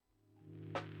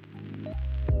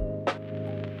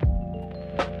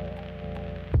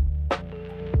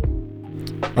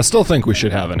I still think we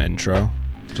should have an intro.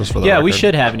 Just for the record. We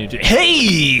should have a new.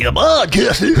 Hey,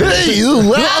 podcast. Hey,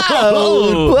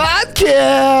 wow,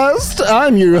 podcast.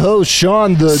 I'm your host,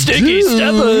 Sean the Stinky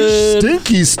Stefan.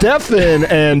 Stinky Stefan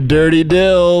and Dirty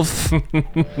Dilf.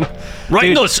 Right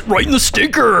in the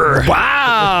stinker.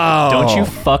 Wow. Don't you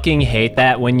fucking hate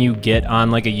that when you get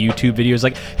on like a YouTube video? It's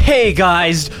like, hey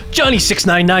guys,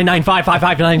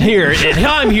 Johnny699955559 here, and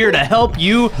I'm here to help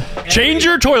you change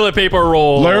your toilet paper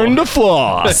roll. Learn to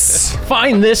floss.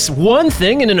 Find this one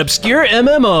thing in an obscure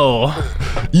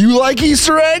MMO. You like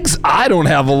Easter eggs? I don't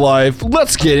have a life.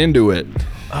 Let's get into it.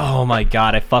 Oh my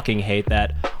god, I fucking hate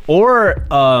that. Or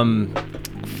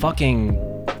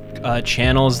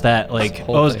channels that like,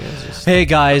 hey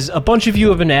guys, a bunch of you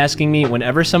have been asking me.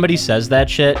 Whenever somebody says that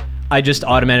shit, I just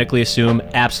automatically assume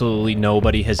absolutely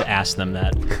nobody has asked them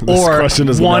that. Or question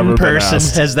has one never been person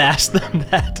asked. has asked them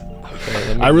that.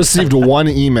 I received one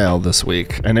email this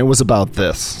week, and it was about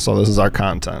this. So this is our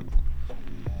content.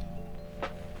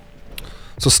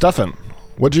 So Stefan,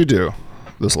 what'd you do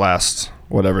this last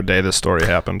whatever day this story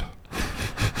happened?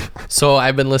 So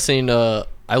I've been listening to.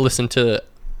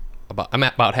 I'm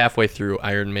at about halfway through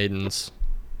Iron Maiden's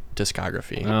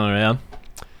discography. Oh yeah.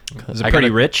 Is it pretty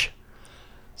rich?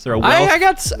 Is there a wealth? I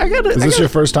got. Is this your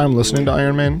first time listening to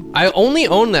Iron Maiden? I only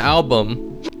own the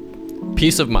album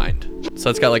Peace of Mind. So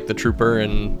it's got like The Trooper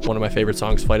and one of my favorite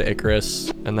songs, Flight of Icarus.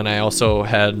 And then I also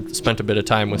had spent a bit of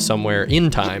time with Somewhere in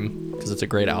Time because it's a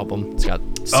great album. It's got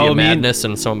Sea of Madness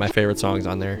and some of my favorite songs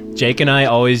on there. Jake and I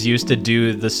always used to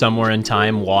do the Somewhere in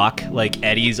Time walk, like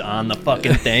Eddie's on the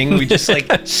fucking thing. We just like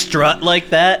strut like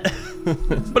that.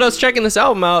 But I was checking this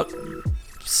album out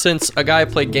since a guy I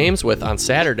played games with on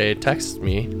Saturday texted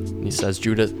me. And he says,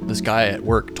 Judas, this guy at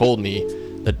work told me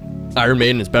that Iron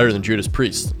Maiden is better than Judas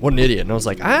Priest. What an idiot. And I was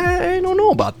like, I don't know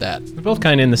about that. They're both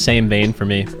kind of in the same vein for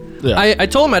me. Yeah. I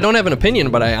told him I don't have an opinion,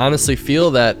 but I honestly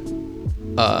feel that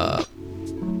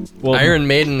Iron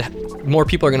Maiden, more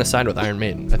people are going to side with Iron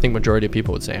Maiden. I think majority of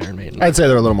people would say Iron Maiden. I'd say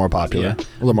they're a little more popular, Yeah.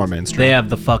 a little more mainstream. They have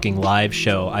the fucking live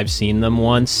show. I've seen them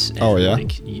once. Oh, yeah?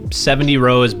 Like 70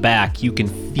 rows back, you can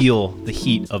feel the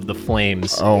heat of the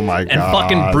flames. Oh my And god.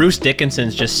 fucking Bruce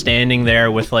Dickinson's just standing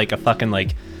there with like a fucking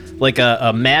like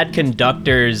a mad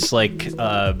conductor's like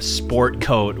sport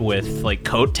coat with like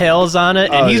coattails on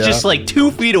it, and Oh, he's yeah. just like 2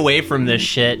 feet away from this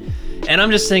shit. And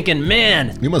I'm just thinking,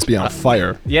 man, You must be on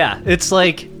fire. yeah, it's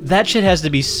like that shit has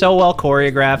to be so well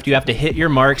choreographed. You have to hit your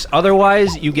marks,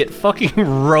 otherwise you get fucking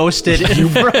roasted in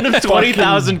front of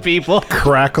 20,000 people.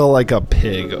 Crackle like a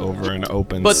pig over an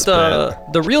open But spit.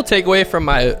 the real takeaway from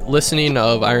my listening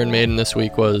of Iron Maiden this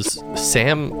week was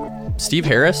Steve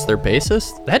Harris, their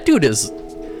bassist. That dude is...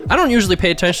 I don't usually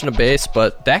pay attention to bass,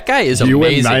 but that guy is You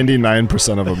win amazing.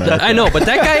 99% of America. I know, but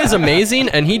that guy is amazing,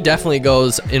 and he definitely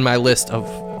goes in my list of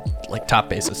like top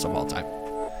bassists of all time.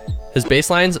 His bass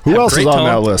lines. Who have else is great on tone.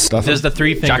 that list, Stefan? There's the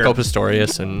three finger. Jaco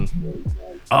Pastorius and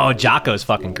Oh, Jocko's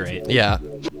fucking great. yeah,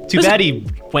 Too bad he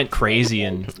went crazy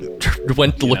and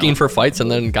went looking know. for fights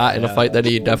and then got in a fight that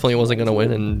he definitely wasn't going to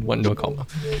win and went into a coma.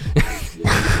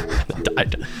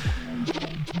 Died.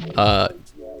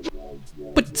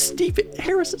 But Steve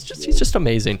Harris is he's just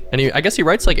amazing. And I guess he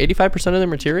writes like 85% of their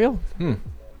material.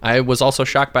 I was also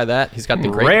shocked by that. He's got the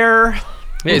great... rare.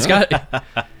 Yeah,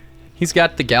 he's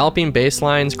got the galloping bass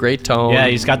lines, great tone. Yeah,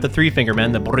 he's got the three finger,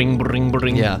 man. The bring, bring,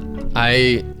 bring. Yeah,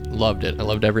 I loved it. I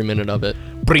loved every minute of it.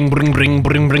 Bring, bring, bring,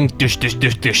 bring, bring. Dish, dish,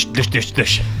 dish, dish, dish, dish,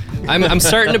 dish. I'm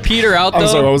starting to peter out, though. I'm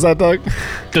sorry, what was that, Doug?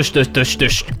 Dish, dish, dish,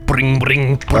 dish. Bring,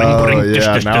 bring, bring, Oh, bring. Dish,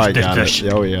 yeah, dish, now I dish, got dish, it.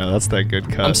 dish. Oh, yeah, that's that good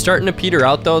cut. I'm starting to peter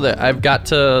out, though, that I've got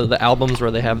to the albums where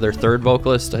they have their third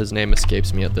vocalist. His name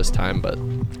escapes me at this time, but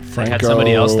Franco had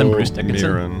somebody else than Bruce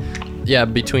Dickinson? Mirren. yeah,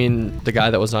 between the guy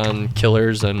that was on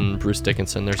Killers and Bruce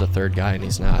Dickinson, there's a third guy, and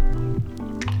he's not.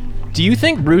 Do you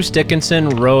think Bruce Dickinson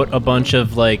wrote a bunch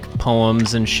of like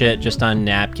poems and shit just on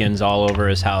napkins all over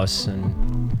his house,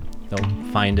 and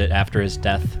they'll find it after his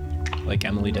death, like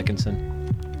Emily Dickinson?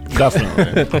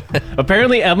 Definitely.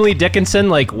 Apparently, Emily Dickinson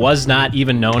like was not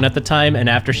even known at the time, and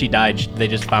after she died, they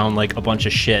just found like a bunch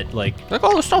of shit. Like,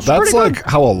 Oh, this stuff's That's pretty like good.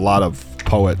 how a lot of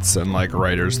poets and like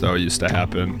writers though used to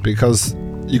happen, because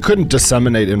you couldn't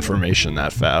disseminate information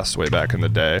that fast way back in the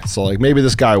day. So like maybe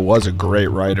this guy was a great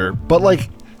writer, but like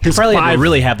his probably had five... to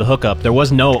really have the hookup. There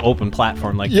was no open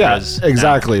platform like there Yeah, is now.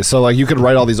 exactly. So like you could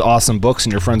write all these awesome books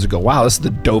and your friends would go, wow, this is the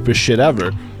dopest shit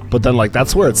ever. But then like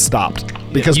that's where it stopped,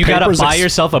 because You gotta paper's buy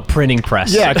yourself a printing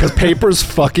press. Yeah, because paper's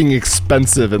fucking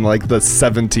expensive in like the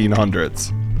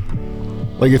 1700s.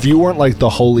 Like if you weren't like the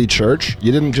holy church,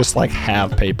 you didn't just like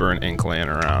have paper and ink laying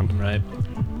around. Right.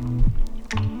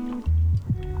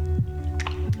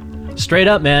 straight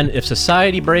up, man, if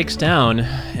society breaks down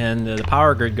and the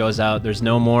power grid goes out, there's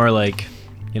no more like,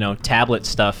 tablet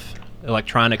stuff,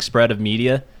 electronic spread of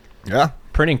media, Yeah.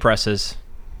 printing presses.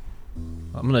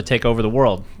 I'm gonna take over the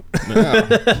world.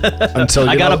 Until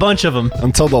I got a bunch of them.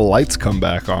 Until the lights come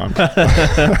back on.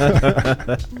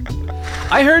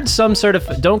 I heard some sort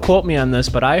of, don't quote me on this,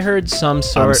 but I heard some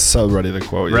sort. I'm so ready to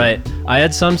quote you. Right. I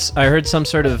heard some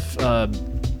sort of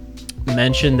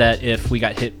mention that if we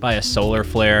got hit by a solar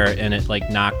flare and it like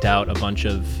knocked out a bunch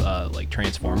of like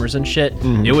transformers and shit,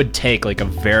 it would take like a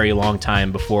very long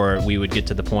time before we would get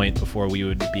to the point before we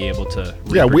would be able to.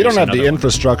 Yeah, we don't reproduce have the another one.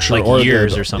 infrastructure Like or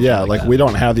years or something. Yeah, like that. we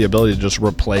don't have the ability to just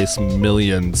replace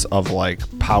millions of like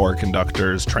power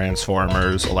conductors,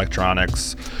 transformers,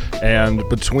 electronics, and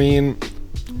between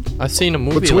I've seen a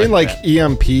movie between like that.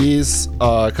 EMPs,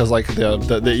 because like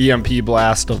the EMP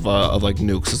blast of like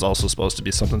nukes is also supposed to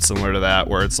be something similar to that,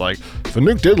 where it's like if a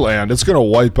nuke did land, it's gonna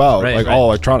wipe out Right, like right. all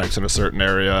electronics in a certain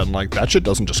area, and like that shit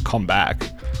doesn't just come back.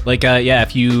 Like,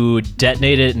 if you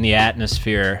detonate it in the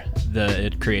atmosphere,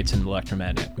 it creates an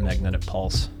electromagnetic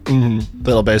pulse.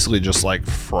 That'll basically just like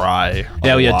fry.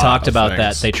 Yeah, we had lot talked of about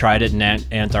that. things. They tried it in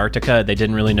Antarctica. They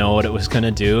didn't really know what it was going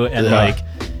to do. And, Yeah. like,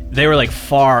 they were, like,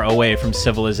 far away from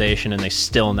civilization, and they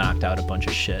still knocked out a bunch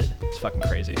of shit. It's fucking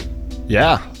crazy.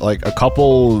 Yeah, like a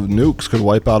couple nukes could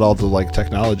wipe out all the like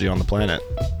technology on the planet.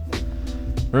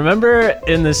 Remember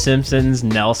in The Simpsons,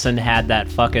 Nelson had that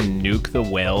fucking Nuke the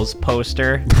Whales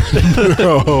poster?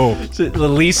 Oh, So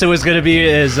Lisa was going to be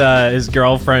his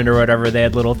girlfriend or whatever. They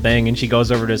had a little thing, and she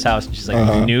goes over to his house, and she's like,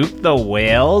 Nuke the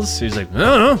Whales? He's like, I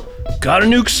don't know. Gotta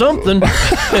nuke something.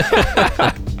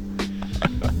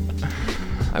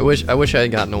 I wish I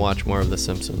had gotten to watch more of The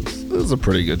Simpsons. this is a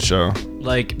pretty good show.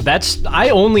 Like, I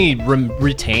only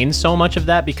retain so much of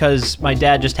that because my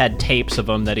dad just had tapes of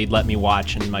them that he'd let me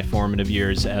watch in my formative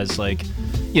years as, like,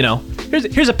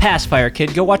 here's a pacifier,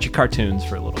 kid. Go watch your cartoons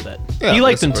for a little bit. Yeah, He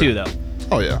liked them that's too, fair. though.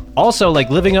 Oh yeah. Also, like,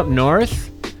 living up north,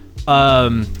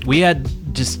 we had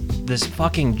just this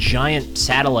fucking giant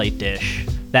satellite dish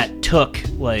that took,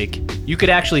 like, you could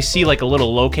actually see, like, a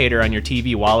little locator on your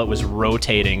TV while it was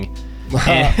rotating.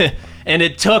 And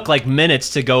it took like minutes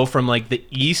to go from like the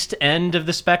east end of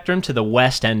the spectrum to the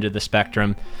west end of the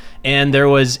spectrum. And there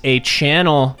was a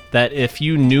channel that if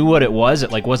you knew what it was,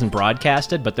 it like wasn't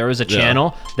broadcasted, but there was a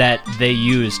channel that they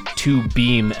used to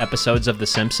beam episodes of The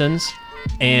Simpsons.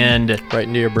 And Right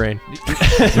into your brain.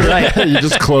 right. You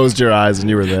just closed your eyes and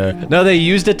you were there. No, they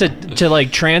used it to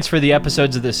like transfer the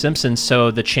episodes of The Simpsons so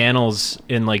the channels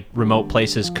in like remote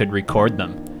places could record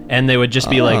them. And they would just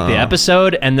be like the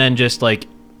episode and then just like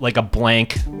a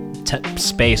blank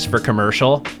space for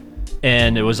commercial.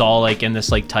 And it was all like in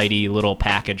this like tidy little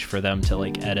package for them to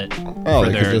like edit. Oh, for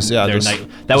they could just, yeah, their just- night.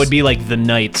 That would be like the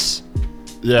night's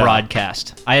Yeah.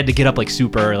 broadcast. I had to get up like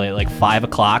super early, like 5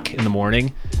 o'clock in the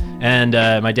morning. And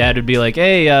my dad would be like,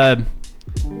 hey,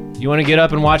 you want to get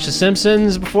up and watch The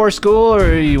Simpsons before school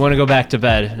or you want to go back to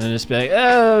bed? And I'd just be like,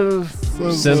 oh,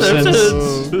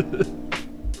 Simpsons.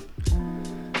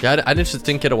 Yeah, I just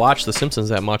didn't get to watch The Simpsons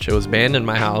that much. It was banned in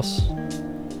my house.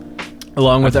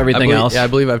 Along with I everything believe- else. Yeah, I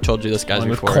believe I've told you this, guys, Along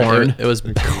with before. corn. It was.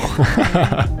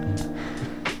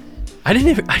 I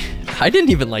didn't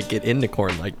even like get into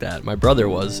corn like that. My brother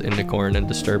was into corn and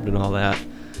Disturbed and all that.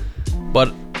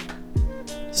 But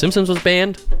Simpsons was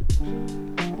banned.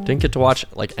 Didn't get to watch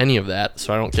like any of that,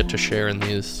 so I don't get to share in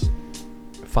these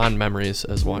fond memories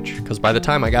as much. Because by the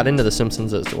time I got into The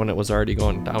Simpsons, it's when it was already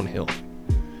going downhill.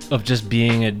 Of just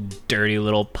being a dirty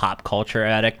little pop culture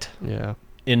addict Yeah.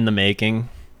 in the making.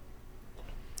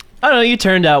 I don't know, you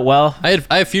turned out well. I have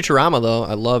Futurama though.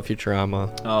 I love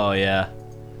Futurama. Oh yeah.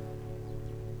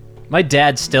 My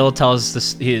dad still tells the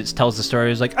story.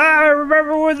 He's like, I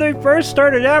remember when they first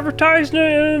started advertising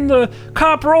it and the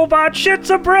cop robot shits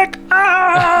a brick.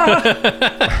 Ah!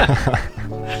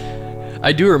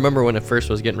 I do remember when it first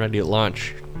was getting ready to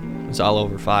launch. It was all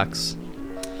over Fox.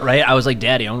 Right? I was like,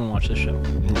 Daddy, I want to watch this show.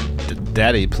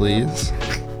 Daddy, please.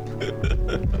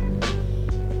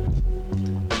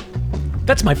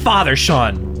 That's my father,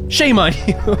 Sean. Shame on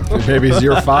you. Maybe he's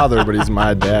your father, but he's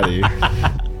my daddy.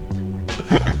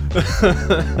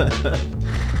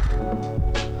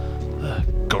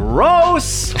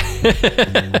 Gross.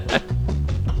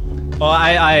 Well,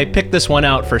 I picked this one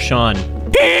out for Sean. Is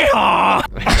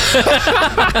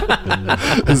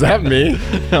that me?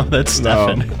 No, that's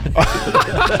No. Stefan.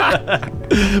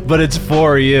 But it's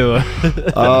for you.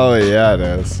 Oh yeah, it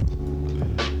is.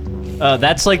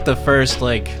 That's like the first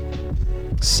like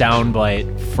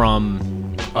soundbite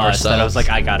from us that I was Ourselves. like,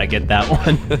 I gotta get that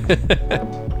one.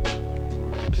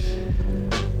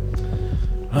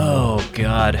 Oh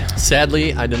God.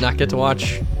 Sadly, I did not get to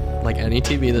watch like any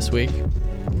TV this week.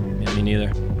 Yeah, me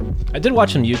neither. I did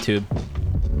watch some YouTube,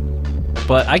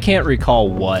 but I can't recall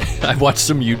what. I watched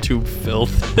some YouTube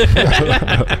filth.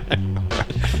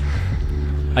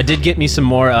 I did get me some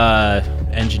more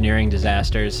engineering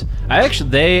disasters.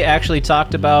 They actually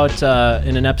talked about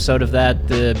in an episode of that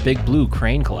the Big Blue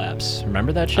crane collapse.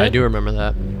 Remember that shit? I do remember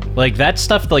that. Like that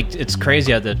stuff, like it's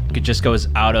crazy how that it just goes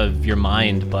out of your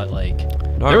mind. But like,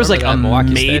 No, I there was like remember a that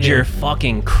Milwaukee major Stadium.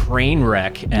 fucking crane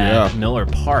wreck at Yeah. Miller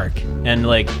Park, and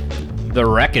like the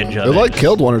wreckage of It it. like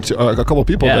killed one or two, a couple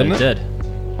people, yeah, didn't it it? did.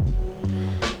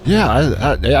 Yeah,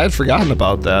 I had forgotten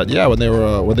about that. Yeah, when they were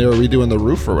redoing the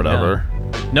roof or whatever.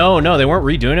 No, they weren't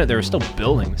redoing it. They were still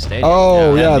building the stadium.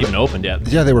 Oh, It yeah. hadn't even opened yet.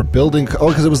 Yeah, they were building. Oh,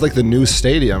 because it was like the new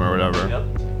stadium or whatever.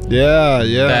 Yep.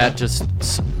 Yeah. That just.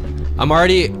 I'm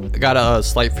already got a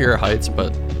slight fear of heights,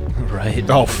 but Right.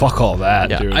 Oh, fuck all that,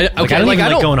 yeah, dude. I Like, I don't even like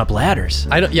don't- going up ladders.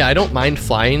 I don't mind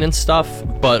flying and stuff,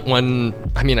 but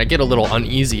I get a little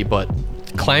uneasy, but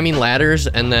climbing ladders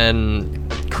and then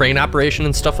crane operation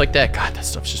and stuff like that, God, that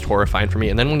stuff's just horrifying for me.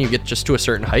 And then when you get just to a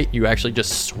certain height, you actually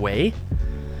just sway.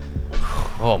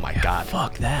 Oh my God.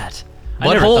 Fuck that. I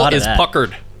never Butthole thought of is that.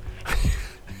 puckered.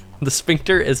 The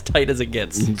sphincter is tight as it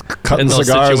gets. Cutting in those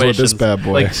cigars with this situations. bad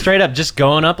boy. Like straight up just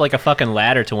going up like a fucking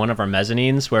ladder to one of our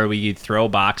mezzanines where we throw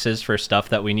boxes for stuff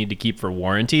that we need to keep for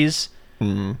warranties.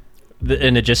 And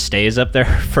it just stays up there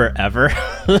forever.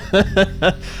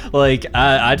 Like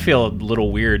I'd feel a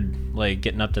little weird like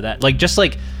getting up to that. Like just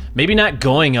like maybe not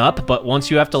going up, but once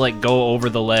you have to like go over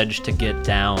the ledge to get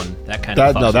down, that kind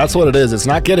of fucks that's with what it is. It's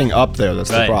not getting up there that's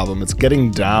the Right. problem. It's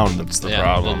getting down that's the Yeah,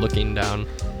 problem. looking down.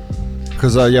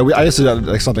 Because I used to do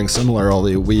like something similar.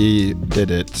 Only we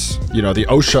did it, the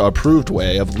OSHA approved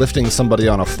way of lifting somebody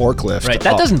on a forklift. Right,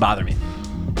 that up. doesn't bother me.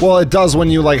 Well, it does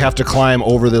when you like have to climb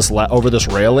over this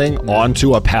railing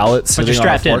onto a pallet. But you're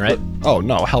strapped in, right? Oh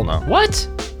no, hell no. What?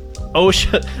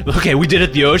 OSHA. Okay, we did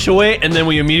it the OSHA way, and then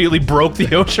we immediately broke the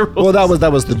OSHA rules. Well,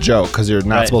 that was the joke because you're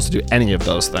not Right. supposed to do any of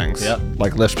those things. Yep.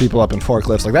 Like lift people up in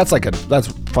forklifts. Like that's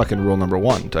fucking rule number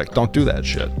one. Like don't do that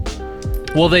shit.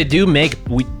 Well, they do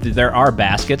there are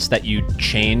baskets that you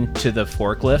chain to the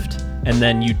forklift, and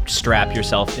then you strap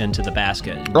yourself into the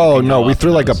basket. You Oh can no, go we up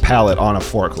threw like a those. pallet on a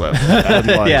forklift. And,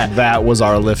 like, Yeah. that was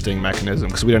our lifting mechanism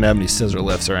because we didn't have any scissor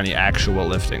lifts or any actual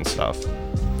lifting stuff.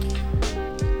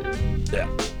 Yeah.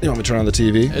 You want me to turn on the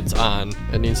TV? It's on.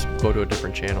 It needs to go to a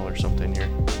different channel or something here.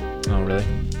 Oh, really?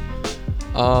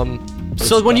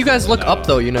 So when you guys look up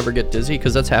though, you never get dizzy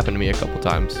because that's happened to me a couple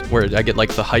times where I get like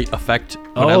the height effect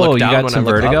when I Oh, look you down. got when some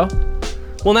I look vertigo? Up.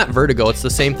 Well, not vertigo. It's the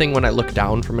same thing when I look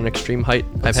down from an extreme height.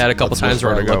 I've had a couple That's what times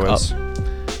where I look vertigo up.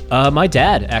 is. My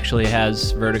dad actually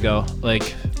has vertigo.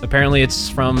 Like, apparently it's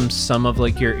from some of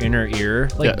like your inner ear,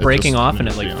 like Yeah, it breaking just- off, and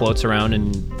it like yeah. floats around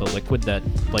in the liquid that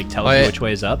like tells Oh, you yeah. which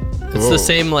way is up. It's Whoa. the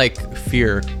same like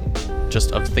fear,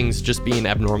 just of things just being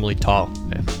abnormally tall.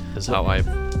 Is how I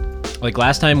Like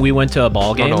last time we went to a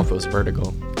ball don't game, know if it was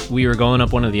vertigo. we were going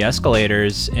up one of the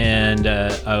escalators, and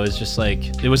I was just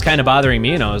like, it was kind of bothering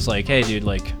me, and I was like, hey, dude,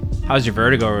 like, how's your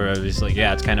vertigo? Or he's like,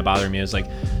 yeah, it's kind of bothering me. I was like,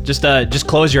 just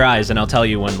close your eyes, and I'll tell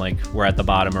you when like we're at the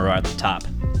bottom or we're at the top.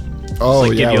 Oh like,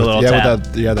 give yeah, you a with, little yeah, tap.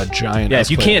 with that giant. Yeah,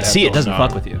 if you escalator can't see it, it going doesn't down.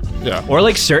 fuck with you. Yeah. Or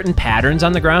like certain patterns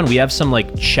on the ground, we have some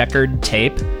like checkered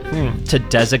tape to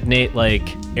designate like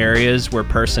areas where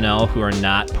personnel who are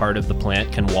not part of the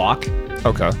plant can walk.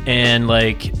 Okay. And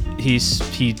like he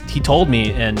told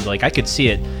me, and like I could see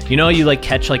it. You know, you like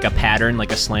catch like a pattern,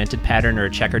 like a slanted pattern or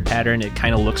a checkered pattern. It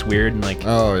kind of looks weird in like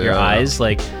Oh, your yeah. eyes.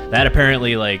 Like that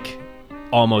apparently like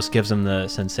almost gives him the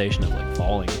sensation of like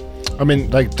falling. I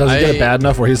mean, like, does it get I- it bad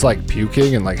enough where he's like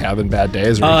puking and like having bad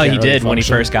days? Or Oh, can't he really did when he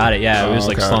function? first got it. Yeah, it Oh, was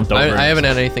like okay. slumped over. I haven't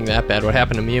had anything that bad. What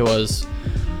happened to me was,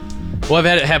 well, I've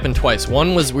had it happen twice.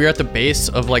 One was we were at the base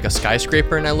of like a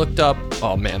skyscraper and I looked up.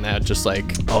 Oh man, that just like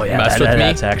Oh yeah, messed with me.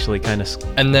 that's actually kind of.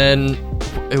 And then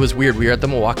it was weird. We were at the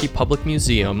Milwaukee Public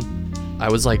Museum. I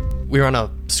was like, we were on a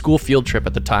school field trip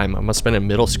at the time. I must have been in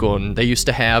middle school, and they used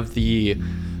to have the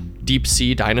deep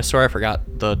sea dinosaur. I forgot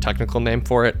the technical name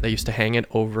for it. They used to hang it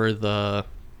over the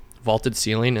vaulted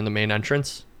ceiling in the main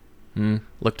entrance.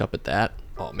 Looked up at that.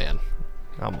 Oh man,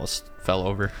 I almost fell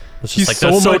over. It's just like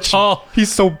that's so tall.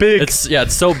 He's so big. It's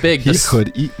so big. He This-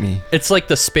 could eat me. It's like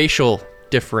the spatial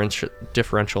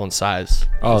differential in size.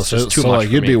 Oh, It's so, just too so much like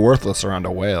for you'd me. be worthless around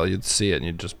a whale. You'd see it and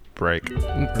you'd just break.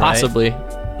 Possibly.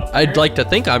 I'd like to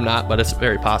think I'm not, but it's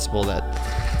very possible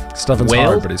that. Stephen's Whale?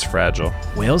 hard, but he's fragile.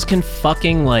 Whales can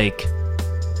fucking like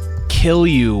kill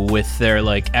you with their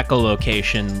like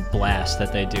echolocation blast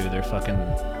that they do. They're fucking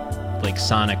like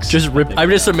sonics. Just rip. that I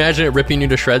they just put out. imagine it ripping you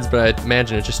to shreds, but I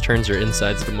imagine it just turns your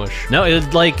insides to mush. No,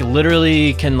 it like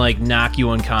literally can like knock you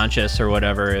unconscious or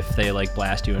whatever if they like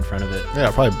blast you in front of it.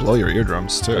 Yeah, probably blow your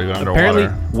eardrums too, even Apparently,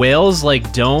 underwater. whales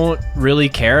like don't really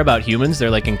care about humans. They're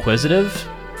like inquisitive,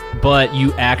 but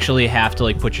you actually have to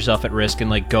like put yourself at risk and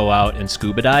like go out and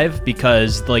scuba dive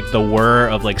because like the whir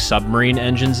of like submarine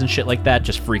engines and shit like that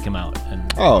just freak them out. And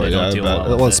Oh they yeah, don't I deal bet. well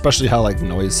with Well, it. especially how like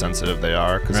noise sensitive they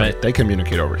are, because Right. like, they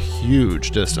communicate over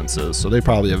huge distances, so they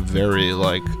probably have very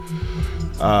like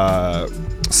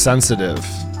sensitive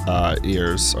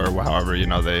ears, or however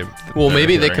they. Well, their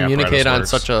maybe they hearing communicate on apparatus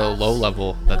such a low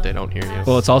level that they don't hear you.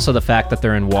 Well, it's also the fact that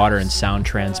they're in water and sound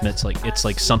transmits like it's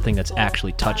like something that's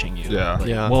actually touching you. Yeah. Like,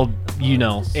 Yeah. Well,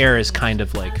 air is kind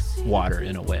of like water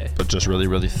in a way. but just really,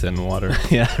 really thin water.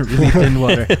 Yeah, really thin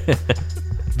water.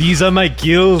 These are my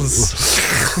gills.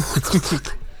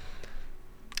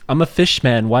 I'm a fish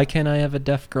man. Why can't I have a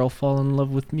deaf girl fall in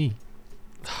love with me?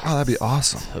 Oh, that'd be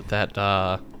awesome. That what's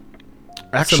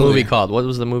the Actually, movie called? What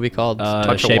was the movie called?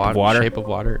 Shape of Water. Shape of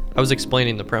Water. I was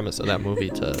explaining the premise of that movie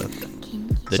to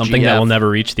the Something GF, that will never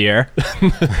reach the air.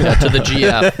 to the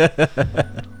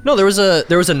GF. No, there was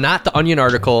a Not the Onion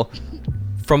article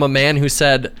from a man who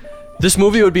said this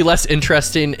movie would be less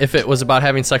interesting if it was about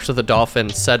having sex with a dolphin.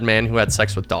 Said man who had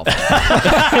sex with dolphins.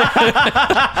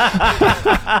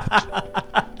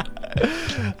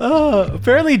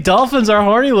 Apparently, dolphins are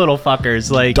horny little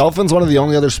fuckers. Like, dolphins one of the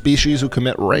only other species who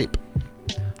commit rape.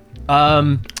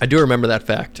 I do remember that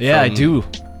fact. yeah, I from- do.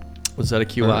 Was that a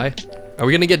QI? Are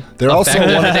we gonna get They're a also fact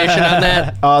one- validation on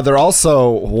that? They're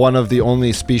also one of the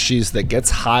only species that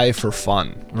gets high for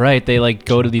fun. Right, they like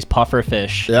go to these puffer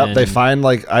fish. Yep, they and- find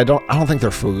like I don't think they're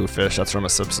fugu fish. That's from a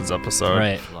Simpsons episode.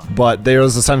 Right. But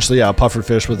there's essentially a puffer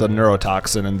fish with a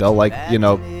neurotoxin, and they'll like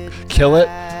kill it,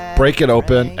 break it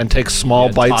open, and take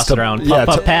small bites toss to it around. yeah,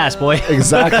 Puff, to- puff, pass, boy.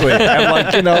 exactly.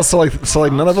 And like so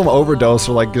none of them overdose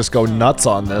or like just go nuts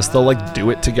on this. They'll like do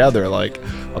it together, like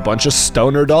a bunch of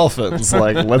stoner dolphins.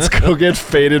 Like let's go get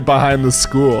faded behind the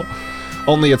school.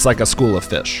 Only it's like a school of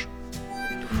fish.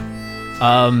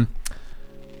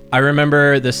 I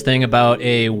remember this thing about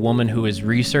a woman who was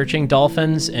researching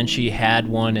dolphins, and she had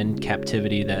one in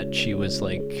captivity that she was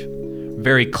like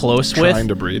very close with. Trying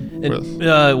to breed with.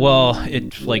 Well,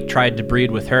 it like tried to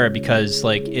breed with her because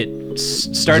like it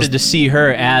started to see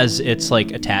her as its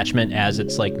like attachment, as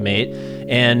its like mate,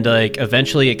 and like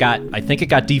eventually I think it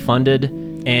got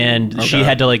defunded, and she Okay.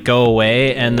 had to like go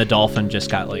away, and the dolphin just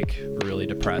got like really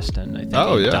depressed, and I think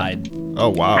Oh, it yeah. died. Oh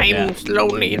wow. Yeah.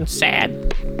 lonely and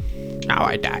sad. Now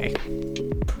I die.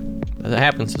 That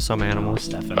happens to some animals.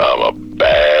 Stefan. I'm a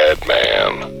bad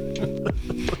man.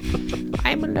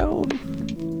 I'm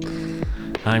alone.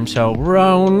 I'm so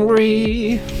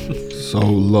lonely. So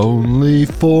lonely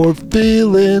for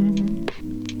feeling.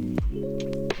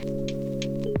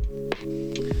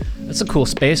 That's a cool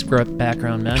space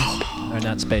background, man. Or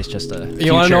not space, just a.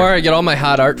 You want to know where I get all my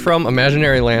hot art from?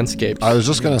 Imaginary landscapes. I was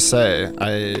just gonna say,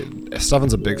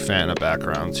 Stefan's a big fan of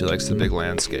backgrounds. He likes the big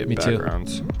landscape Me too.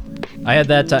 backgrounds. I had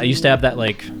that. I used to have that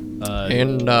like.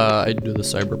 And I do the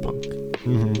cyberpunk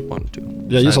one too.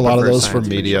 Yeah, I use a lot of prefer those for science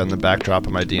media fiction. in the backdrop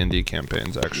of my D&D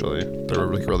campaigns. Actually, they're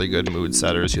really good mood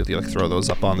setters. You like throw those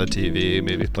up on the TV,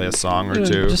 maybe play a song or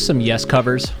two. Just some yes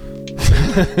covers.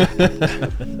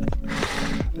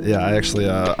 Yeah,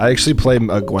 I actually play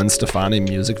Gwen Stefani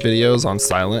music videos on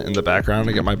silent in the background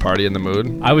to get my party in the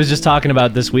mood. I was just talking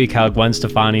about this week how Gwen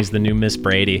Stefani's the new Miss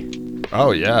Brady.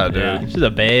 Oh yeah, dude. Yeah, she's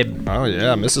a babe. Oh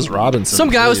yeah, Mrs. Robinson. Some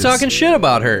guy was please. talking shit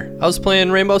about her. I was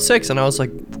playing Rainbow Six and I was like,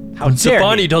 How dare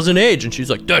Stefani he? doesn't age. And she's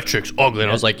like, that chick's ugly.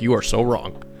 And I was like, you are so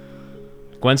wrong.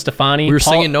 Gwen Stefani. We were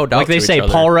singing No Doubt Like they to say, each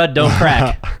other. Paul Rudd don't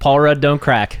crack. Paul Rudd don't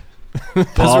crack.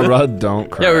 Paul Rudd,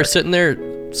 don't cry. Yeah, we were sitting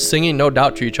there singing No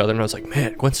Doubt to each other. And I was like,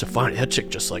 man, Gwen Stefani, that chick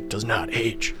just like does not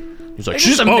age. He's like,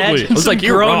 she's Just ugly. imagine I was some like,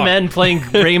 you're grown wrong. men playing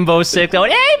Rainbow Six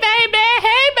going, hey baby,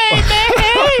 hey baby,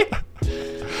 hey.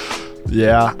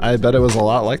 Yeah, I bet it was a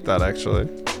lot like that actually.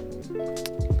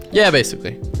 Yeah,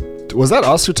 basically. Was that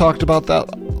us who talked about that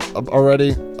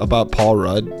already? About Paul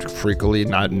Rudd freakily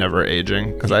never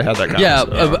aging? Because I had that Yeah,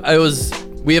 conversation. I was.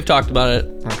 We have talked about it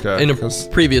Okay, in 'cause-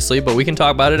 previously, but we can talk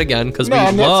about it again because No,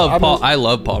 I mean, Paul. I'm- I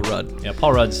love Paul Rudd. Yeah,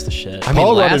 Paul Rudd's the shit. I mean,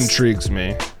 Paul Rudd last- intrigues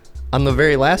me. On the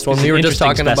very last one, He's we an were just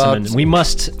interesting talking specimen. about. We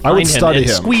must I would find him study and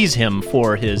him. squeeze him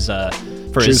for his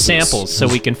Jesus. his samples so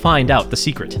we can find out the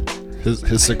secret.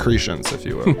 His secretions, if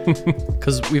you will.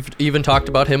 Because we've even talked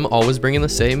about him always bringing the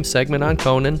same segment on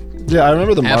Conan. Yeah, I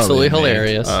remember the Marley Absolutely and Me,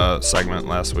 hilarious. segment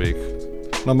last week.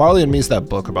 No, Marley and Me's that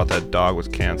book about that dog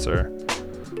with cancer.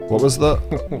 What was the?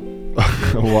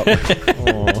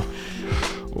 what?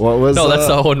 What was? No, that's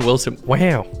the Owen Wilson.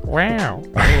 Wow.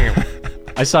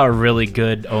 I saw a really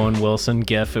good Owen Wilson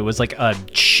gif. It was like a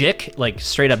chick, like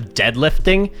straight up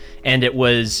deadlifting, and it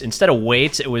was, instead of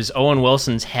weights, it was Owen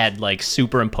Wilson's head like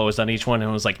superimposed on each one, and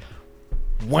it was like,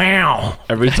 wow.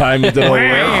 Every time you did a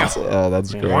Wow. weight. Oh,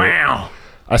 that's great. Wow.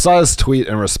 I saw his tweet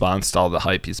in response to all the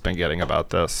hype he's been getting about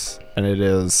this, and it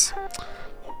is,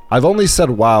 I've only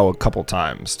said wow a couple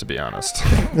times, to be honest.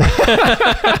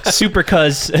 Super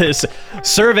cuz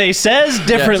survey says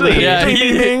differently.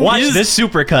 Yeah, Watch he's- this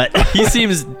supercut. He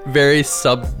seems very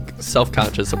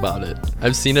self-conscious about it.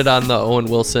 I've seen it on the Owen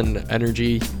Wilson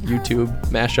Energy YouTube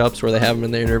mashups where they have him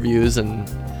in the interviews and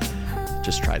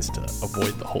just tries to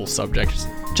avoid the whole subject.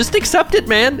 Just accept it,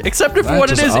 man. Accept it for Right, what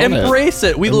it just is. own it. Embrace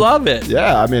it. We love it.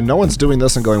 Yeah, I mean, no one's doing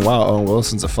this and going, wow, Owen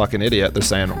Wilson's a fucking idiot. They're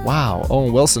saying, wow,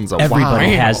 Owen Wilson's a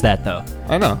Everybody wow. has that though.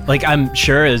 I know. Like, I'm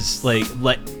sure is like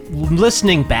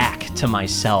listening back to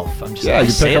myself. I'm just Yeah, I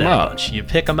you say pick 'em it a out. bunch. You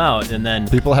pick them out, and then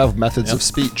People have methods of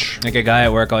speech. like a guy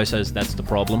at work always says, "That's the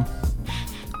problem,"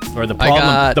 or the I problem.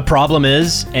 got- The problem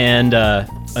is, and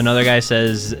another guy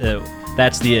says,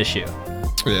 "That's the issue."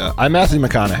 Yeah, I Matthew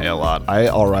McConaughey a lot. I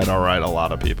all right a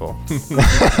lot of people.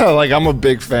 Like, I'm a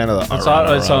big fan of the. So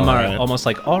I'm alright. almost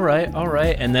like, all right,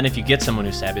 and then if you get someone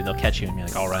who's savvy, they'll catch you and be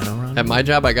like, all right. At my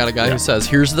job, I got a guy who says,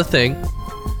 "Here's the thing."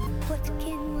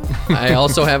 I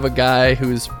also have a guy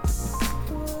who's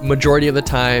majority of the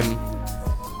time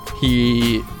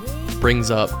he brings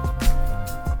up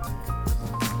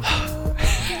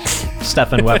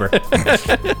Stefan Weber. the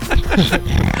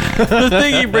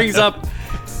thing he brings up.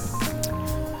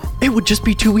 It would just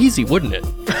be too easy, wouldn't it?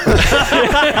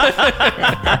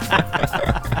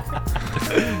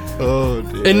 Oh,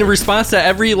 dear. In response to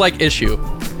every like issue,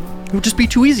 it would just be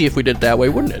too easy if we did it that way,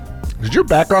 wouldn't it? Did your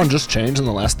background just change in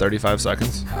the last 35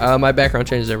 seconds? My background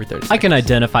changes every 30 I seconds. can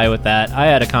identify with that. I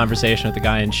had a conversation with the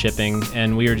guy in shipping,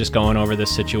 and we were just going over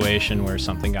this situation where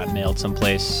something got mailed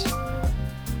someplace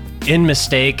in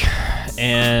mistake,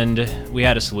 and we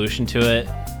had a solution to it.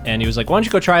 And he was like, "Why don't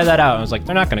you go try that out?" And I was like,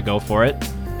 "They're not going to go for it."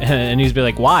 And he's be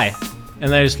like, "Why?"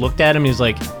 And I just looked at him. He's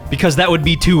like, "Because that would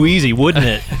be too easy, wouldn't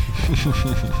it?"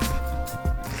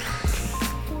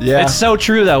 Yeah. It's so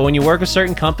true though. When you work with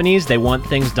certain companies, they want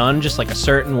things done just like a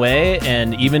certain way,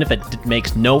 and even if it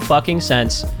makes no fucking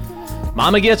sense,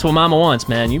 mama gets what mama wants,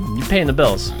 man. You paying the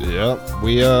bills. Yep.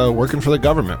 We working for the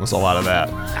government was a lot of that.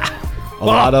 A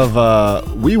lot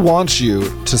of we want you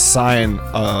to sign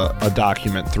a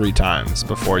document 3 times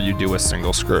before you do a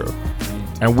single screw,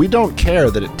 and we don't care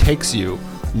that it takes you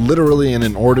literally an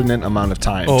inordinate amount of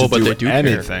time Oh, to but do they do care.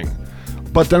 anything.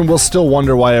 But then we'll still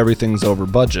wonder why everything's over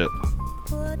budget.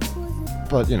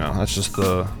 But you know, that's just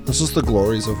the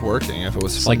glories of working. If it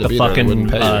was It's fun like to the be there, they fucking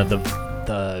wouldn't pay you.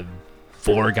 the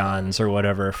Vorgons or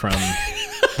whatever from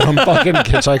From fucking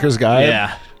Hitchhiker's Guide.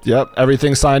 yeah, Yep.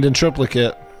 Everything signed in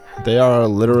triplicate. They are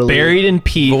literally buried in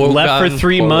peat, Vorgon left for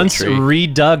 3 months, poetry.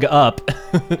 redug up.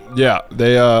 Yeah,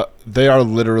 they are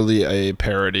literally a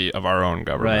parody of our own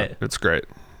government. Right. It's great.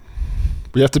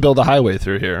 We have to build a highway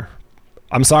through here.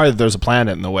 I'm sorry that there's a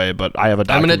planet in the way, but I have a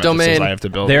document Eminent that says domain. I have to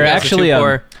build They're it. Yeah, actually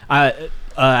so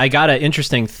I got an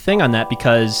interesting thing on that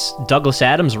because Douglas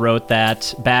Adams wrote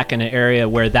that back in an area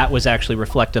where that was actually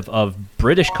reflective of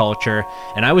British culture.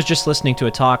 And I was just listening to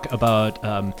a talk about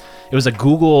it was a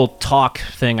Google Talk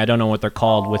thing. I don't know what they're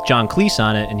called, with John Cleese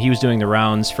on it, and he was doing the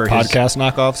rounds for his Podcast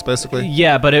knockoffs, basically.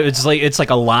 Yeah, but it's like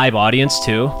a live audience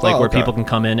too, like where okay. people can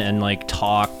come in and like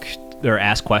talk or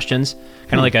ask questions,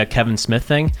 kind of like a Kevin Smith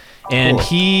thing. And Cool.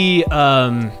 he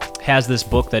has this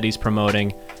book that he's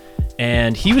promoting,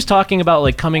 and he was talking about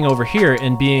like coming over here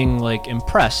and being like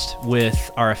impressed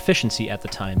with our efficiency at the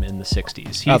time in the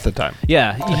 60s. At the time.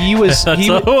 Yeah, he was That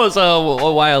was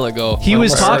a while ago. he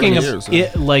was Almost talking 70 of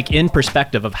years, it like in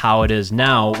perspective of how it is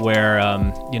now, where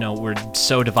we're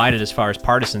so divided as far as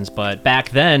partisans. But back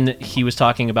then, he was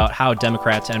talking about how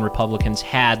Democrats and Republicans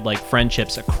had like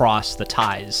friendships across the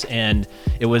ties, and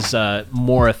it was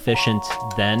more efficient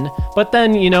then. But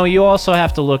then, you also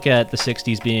have to look at the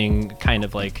 60s being kind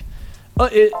of like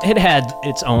it had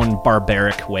its own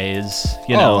barbaric ways,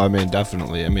 Oh, I mean,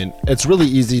 definitely. I mean, it's really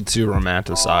easy to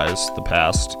romanticize the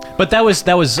past. But that was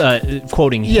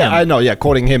quoting him. Yeah, I know. Yeah,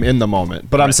 quoting him in the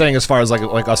moment. But I'm saying, as far as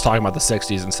like us talking about the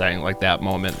 '60s and saying like that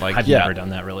moment, like I've yeah, never done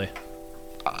that really.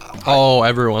 Oh,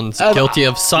 everyone's guilty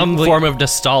of some form of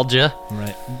nostalgia.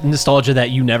 Right. Nostalgia that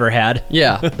you never had.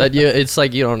 Yeah, it's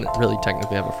like you don't really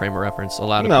technically have a frame of reference. A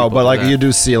lot of No, people but do like that. you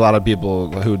do see a lot of people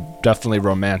who definitely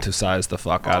romanticize the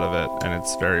fuck out of it, and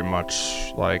it's very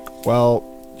much like, well,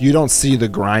 you don't see the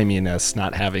griminess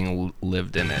not having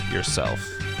lived in it yourself.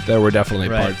 There were definitely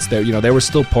Right. parts. There, they were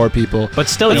still poor people. But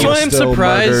still, That's you, why I'm still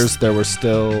surprised- murders, there were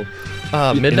still.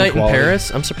 Midnight in Inequality.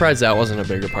 Paris. I'm surprised that wasn't a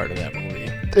bigger part of that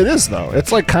movie. It is though.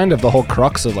 It's like kind of the whole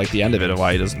crux of like the end of it and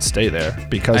why he doesn't stay there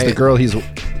because the girl he's.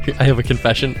 I have a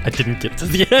confession. I didn't get to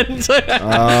the end.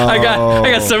 I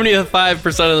got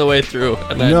 75% of the way through.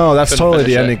 And I No, that's couldn't totally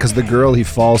finish the it. ending because the girl he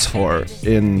falls for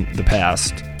in the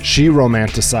past, she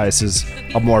romanticizes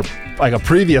a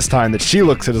previous time that she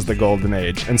looks at as the golden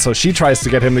age, and so she tries to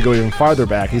get him to go even farther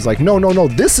back. He's like, no,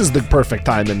 this is the perfect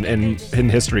time in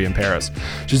history in Paris.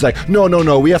 She's like,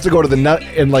 no, we have to go to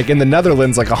in the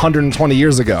Netherlands like 120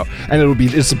 years ago, and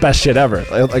it's the best shit ever.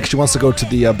 Like she wants to go to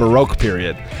the Baroque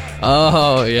period.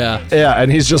 Oh yeah. Yeah,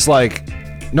 and he's just like,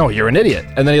 no, you're an idiot.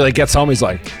 And then he like gets home, he's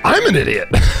like, I'm an idiot.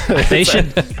 they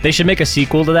should make a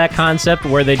sequel to that concept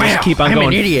where they just keep on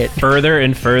going further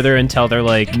and further until they're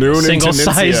like Noon single into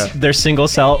size. Nizia. They're single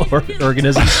cell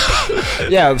organisms.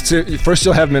 Yeah, so first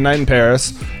you'll have Midnight in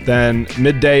Paris, then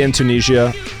Midday in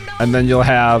Tunisia, and then you'll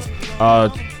have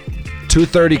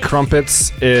 2:30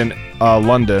 Crumpets in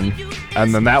London,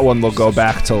 and then that one will go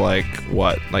back to like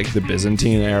the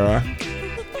Byzantine era.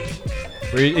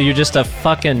 Where you're just a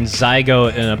fucking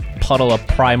zygote in a puddle of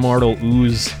primordial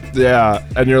ooze. Yeah,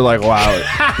 and you're like, wow,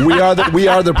 we are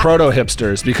the proto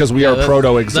hipsters because we are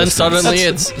proto existence.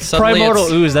 Then suddenly Primordial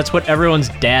it's ooze. That's what everyone's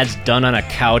dad's done on a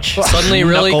couch. suddenly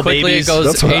really Knuckle quickly babies. it goes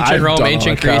That's what ancient I've Rome, done on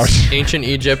ancient my couch. Greece, ancient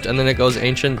Egypt, and then it goes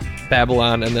ancient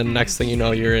Babylon, and then next thing you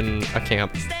know you're in a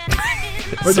camp.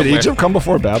 Wait, did somewhere. Egypt come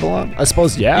before Babylon? I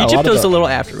suppose, yeah. Egypt was a a little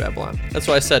after Babylon. That's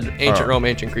why I said ancient Oh. Rome,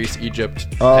 ancient Greece, Egypt,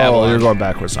 Oh, Babylon. you're going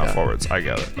backwards, not forwards. I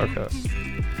get it. Okay.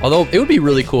 Although it would be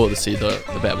really cool to see the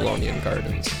Babylonian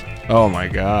gardens. Oh my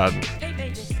god.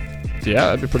 Yeah,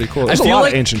 that'd be pretty cool. There's a feel lot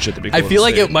like- of ancient shit to be cool I feel to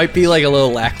like see. it might be like a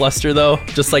little lackluster though.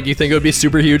 Just like you think it would be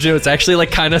super huge and it's actually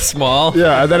like kind of small.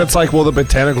 Yeah, and then it's like, well, the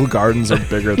botanical gardens are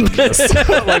bigger than this.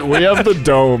 Like, we have the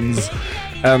domes,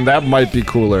 and that might be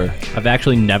cooler. I've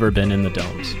actually never been in the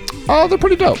domes. Oh, they're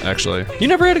pretty dope, actually. You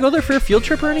never had to go there for a field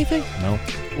trip or anything? No.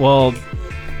 Well,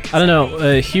 I don't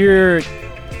know. Here,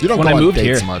 You don't When go I on moved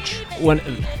dates here- much. when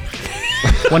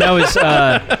I was,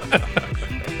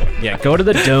 yeah, go to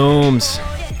the domes.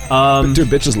 Dude,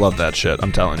 bitches love that shit.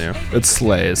 I'm telling you, it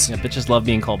slays. Yeah, bitches love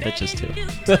being called bitches too.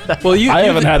 Well, you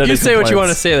haven't had any You say what you want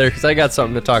to complaints. say there because I got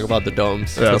something to talk about the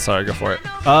domes. Yeah, sorry, go for it.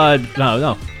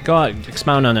 No. Go on,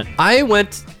 expound on it. I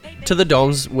went to the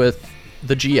domes with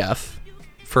the GF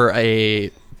for a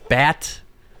bat.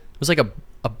 It was like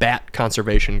a bat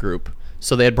conservation group.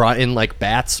 So they had brought in like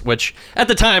bats, which at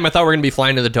the time I thought we were gonna be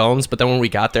flying to the domes, but then when we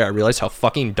got there, I realized how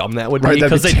fucking dumb that would Right, be that'd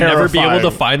because be they'd never be able to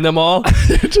terrifying. find them all,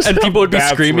 Just and have people would be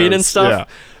bats screaming and loose. stuff.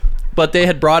 But they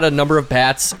had brought a number of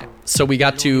bats, so we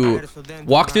got to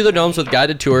walk through the domes with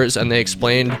guided tours, and they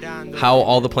explained how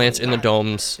all the plants in the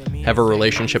domes have a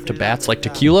relationship to bats, like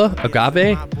tequila,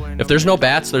 agave. If there's no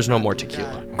bats, there's no more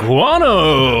tequila.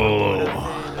 Guano.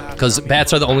 Because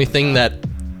bats are the only thing that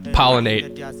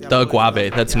pollinate the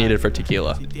agave that's needed for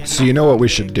tequila. So you know what we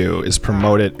should do is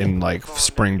promote it in like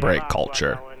spring break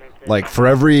culture. Like for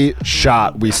every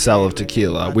shot we sell of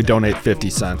tequila, we donate 50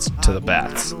 cents to the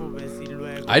bats.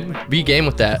 I'd be game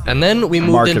with that. And then we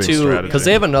moved Marketing into strategy. because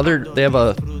they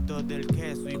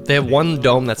have one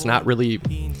dome that's not really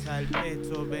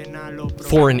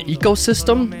for an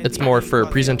ecosystem. It's more for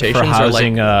presentations For or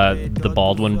housing like the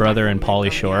Baldwin brother and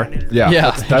Pauly Shore. Yeah,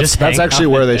 Yeah. that's Just hang actually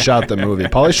out. where they shot the movie.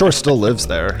 Pauly Shore still lives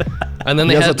there. and then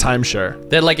He they has a had timeshare.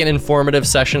 they had like an informative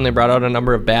session. They brought out a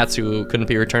number of bats who couldn't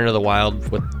be returned to the wild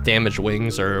with damaged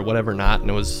wings or whatever not, and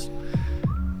it was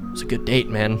a good date,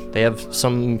 man.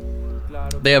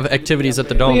 They have activities at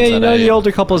the domes. Yeah, you that know, I- the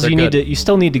older couples, they're good. you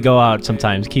still need to go out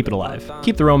sometimes. Keep it alive.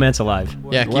 Keep the romance alive.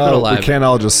 Yeah, keep it Well, alive. we can't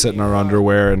all just sit in our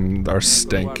underwear and our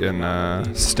stink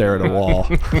and stare at a wall.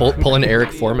 Pull an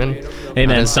Eric Foreman. Hey on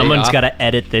man, his day someone's off. got to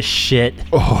edit this shit.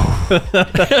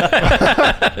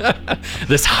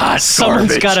 This hot Someone's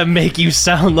garbage. got to make you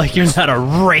sound like you're not a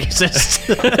racist.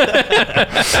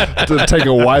 To take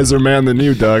a wiser man than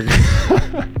you, Doug.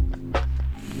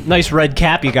 Nice red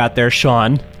cap you got there,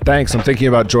 Sean. Thanks. I'm thinking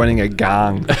about joining a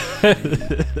gang.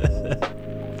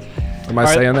 Am I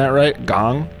saying that right?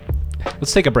 Gong?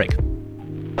 Let's take a break.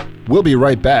 We'll be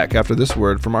right back after this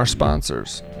word from our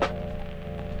sponsors.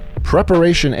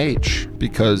 Preparation H,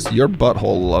 because your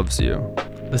butthole loves you.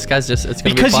 This guy's just it's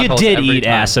gonna Because be you buttholes did every eat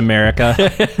time. ass, America.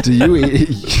 Do you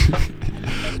eat?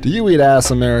 Do you eat ass,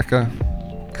 America?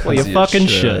 Well, you 'Cause fucking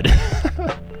should.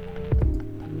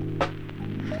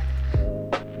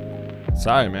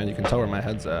 Sorry, man. You can tell where my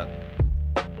head's at.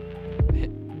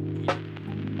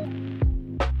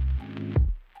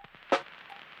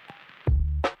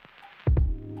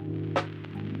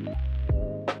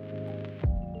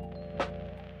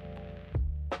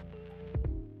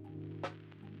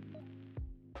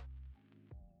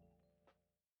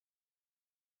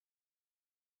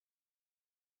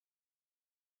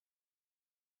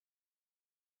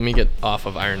 Let me get off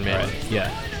of Iron Maiden. Yeah.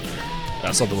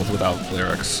 That's something without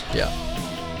lyrics. Yeah.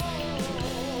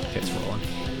 Okay, it's rolling.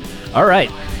 All right.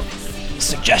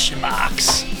 Suggestion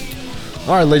box.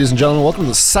 All right, ladies and gentlemen, welcome to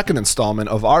the second installment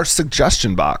of our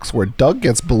suggestion box, where Doug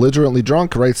gets belligerently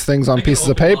drunk, writes things on pieces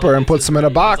of paper, and puts them in a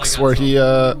box where he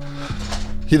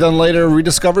then later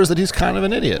rediscovers that he's kind of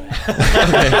an idiot.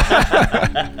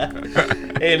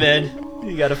 Hey, man.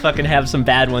 You gotta fucking have some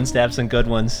bad ones to have some good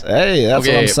ones. Hey, that's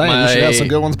what I'm saying. You should have some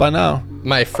good ones by now.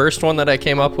 My first one that I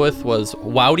came up with was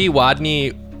Wowdy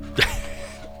Wadney...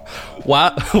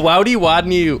 Wowdy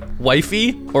Wadney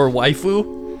Wifey or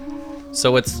Waifu.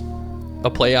 So it's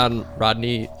a play on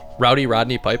Rowdy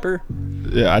Rodney Piper.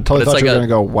 Yeah, I totally thought you were going to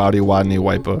go Wowdy Wadney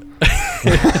Wiper.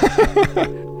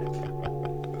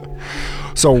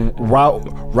 So,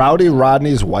 Rowdy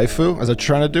Rodney's waifu? Is that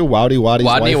trying to do? Wowdy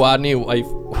Wadney's Wadney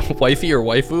waifu? Wifey or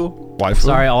Waifu? Waifu?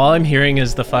 Sorry, all I'm hearing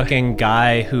is the fucking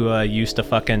guy who used to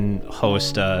fucking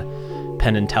host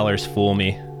Penn and Teller's Fool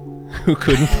Me, who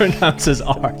couldn't pronounce his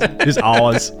R's. His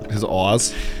A's. His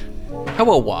Oz? How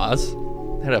about Waz?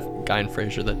 I had a guy in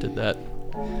Frasier that did that.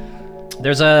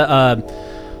 There's a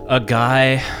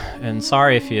guy, and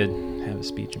sorry if you have a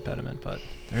speech impediment, but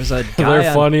there's a guy.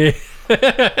 They're funny.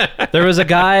 There was a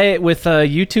guy with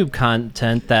YouTube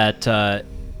content that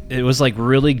it was like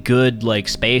really good, like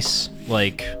space,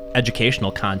 like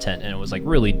educational content, and it was like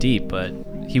really deep, but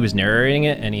he was narrating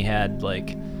it and he had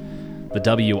like the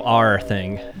WR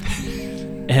thing.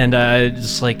 And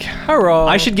just like,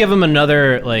 I should give him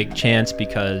another like chance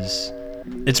because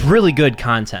it's really good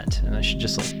content, and I should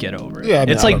just like get over it. Yeah, I mean,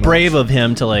 it's I like don't know. brave of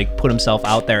him to like put himself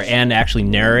out there and actually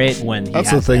narrate when he That's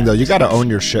has the thing, that. though. You got to own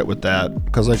your shit with that.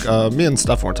 Because, like, me and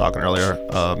Stefan were talking earlier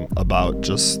about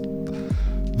just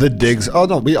the digs. Oh,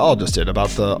 no, we all just did about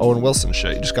the Owen Wilson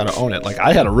shit. You just got to own it. Like,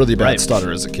 I had a really bad Right.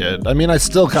 stutter as a kid. I mean, I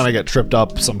still kind of get tripped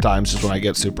up sometimes just when I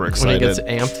get super When he excited. gets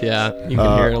amped, yeah, you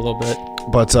can hear it a little bit.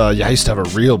 But yeah, I used to have a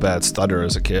real bad stutter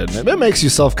as a kid. And it makes you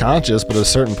self-conscious, but at a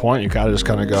certain point, you kind of just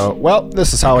kind of go, well,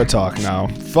 this is how I talk now.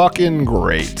 Fucking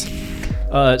great.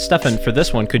 Stefan, for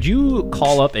this one, could you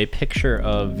call up a picture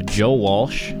of Joe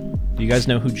Walsh? Do you guys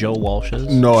know who Joe Walsh is?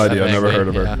 No idea. I've never Vaguely, heard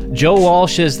of her. yeah. Joe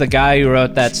Walsh is the guy who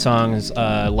wrote that song,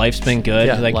 Life's Been Good.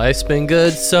 Yeah, Like, life's been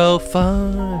good so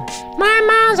far.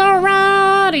 my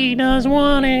Maserati does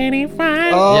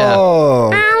 185. Oh.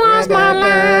 I lost my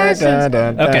license.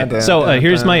 Okay, so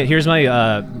here's my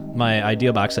my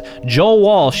idea box. Joel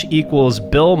Walsh equals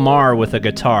Bill Maher with a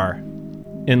guitar,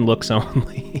 in looks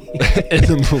only.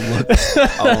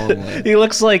 He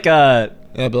looks like Yeah,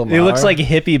 Bill Maher. he looks like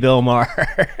hippie Bill Maher.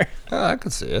 I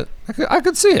could see it. I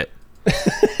could see it.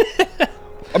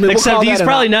 I mean, Except he's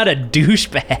probably not a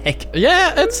douchebag.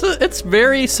 Yeah, it's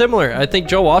very similar. I think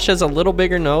Joe Walsh has a little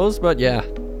bigger nose, but yeah,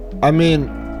 I mean,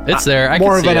 it's there. I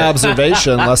more can of see an it.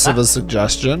 observation, less of a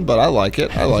suggestion, but I like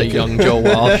it. I The like it. young Joe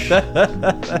Walsh.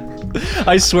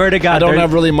 I swear to God, I don't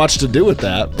have really much to do with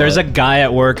that. there's a but- guy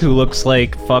at work who looks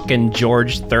like fucking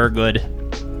George Thurgood.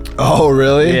 Oh,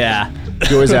 really? Yeah.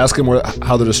 You always ask him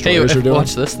how the Hey, destroyers are doing.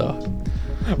 watch this though.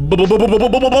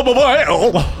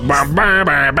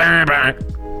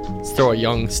 Let's throw a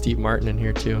young Steve Martin in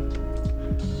here too.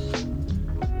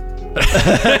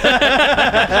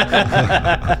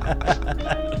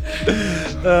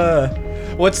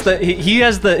 What's the he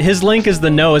has his link is the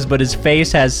nose, but his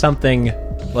face has something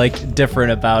like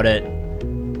different about it.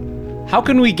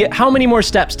 How many more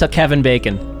steps to Kevin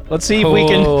Bacon? Let's see if we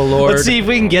can Oh, Lord. let's see if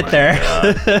we can get there.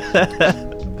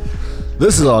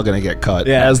 This is all gonna get cut.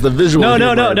 Yeah. As the visual. No.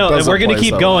 humor doesn't We're gonna play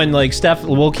keep so going. Like Steph,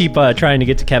 we'll keep trying to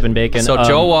get to Kevin Bacon. So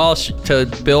Joe Walsh to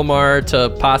Bill Maher to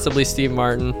possibly Steve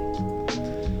Martin.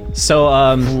 So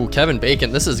Ooh, Kevin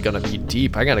Bacon. This is gonna be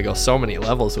deep. I gotta go so many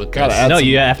levels with Gotta this. add no, some-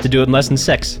 you have to do it in less than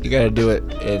 6. You gotta do it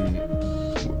in.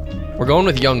 We're going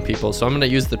with young people, so I'm gonna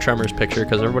use the Tremors picture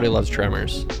because everybody loves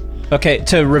Tremors. Okay,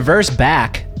 to reverse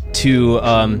back to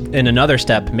in another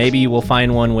step, maybe we'll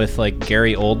find one with like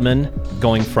Gary Oldman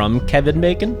going from Kevin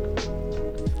Bacon.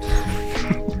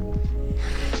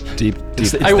 Deep.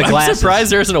 the I'm glasses.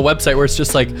 surprised there isn't a website where it's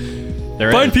just like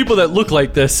There find is. people that look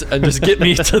like this and just get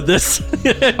me to this.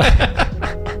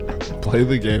 Play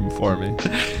the game for me.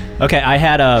 Okay, I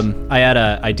had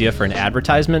a idea for an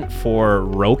advertisement for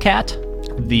Rocat,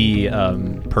 the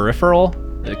peripheral,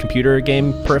 the computer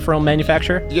game peripheral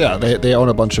manufacturer. Yeah, they own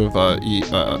a bunch of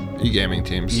e-gaming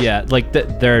teams. Yeah, like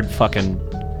their fucking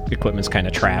equipment's kind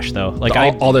of trash though. Like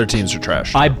all their teams are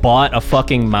trash. I bought a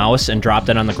fucking mouse and dropped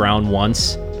it on the ground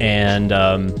once and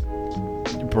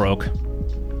broke.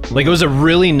 Like it was a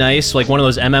really nice, like one of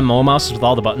those MMO mouses with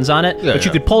all the buttons on it. Yeah, but you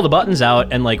yeah. could pull the buttons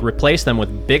out and like replace them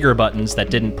with bigger buttons that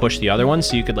didn't push the other ones,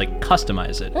 so you could like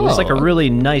customize it. It was like a Oh. really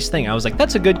nice thing. I was like,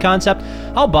 that's a good concept.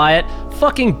 I'll buy it.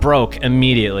 Fucking broke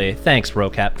immediately. Thanks,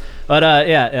 Rocap. But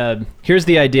here's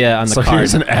the idea on the So card.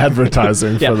 here's an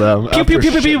advertising for them. Pew pew after pew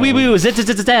pew pew shitting pew on pew. Zit zit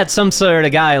zit zit zit. Some sort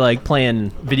of guy like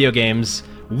playing video games.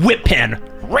 Whip pen.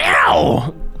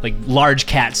 Row. Like large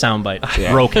cat soundbite.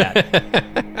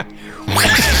 Rocat.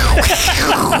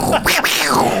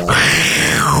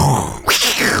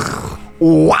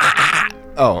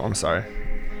 Oh, I'm sorry.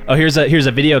 Oh, here's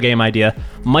a video game idea.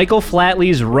 Michael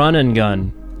Flatley's Run and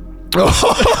Gun.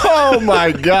 Oh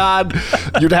my God!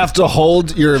 You'd have to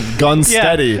hold your gun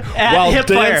steady At while hip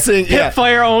dancing. fire. Hip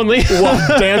fire only.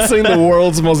 While dancing the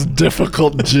world's most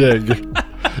difficult jig.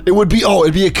 It'd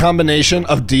be a combination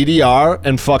of DDR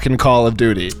and fucking Call of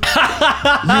Duty. You'd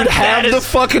have the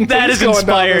fucking that things is going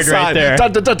down the inspired right side. there.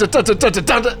 Dun, dun, dun, dun, dun, dun, dun,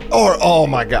 dun, dun. Or oh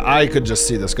my God, I could just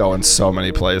see this going so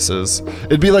many places.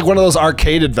 It'd be like one of those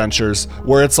arcade adventures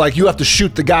where it's like you have to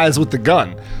shoot the guys with the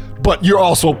gun, but you're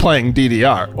also playing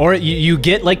DDR. Or you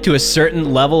get like to a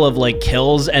certain level of like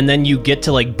kills, and then you get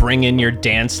to like bring in your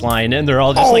dance line, and they're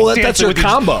all just like that's dancing your with each-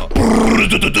 combo.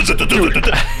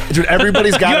 Dude,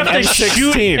 everybody's You got have an to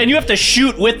shoot, M16. and you have to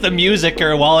shoot with the music,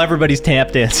 or while everybody's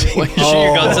tap dancing. You shoot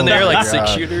your guns in there like my 6 God.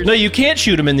 shooters. No, you can't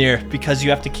shoot them in there because you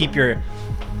have to keep your.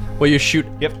 Well, you shoot.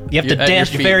 You have to at your dance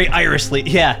feet. very irisly.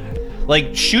 Yeah,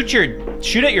 like shoot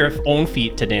at your own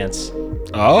feet to dance.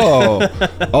 Oh,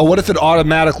 what if it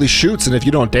automatically shoots, and if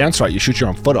you don't dance right, you shoot your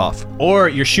own foot off? Or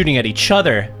you're shooting at each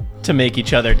other to make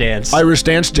each other dance. Irish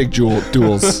dance jig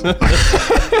duels.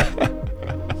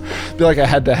 Be like a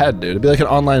head-to-head, dude. It'd be like an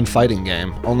online fighting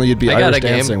game. Only you'd be I got Irish a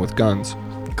game. dancing with guns.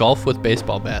 Golf with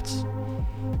baseball bats.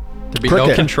 There'd be no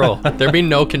Cricket. control. There'd be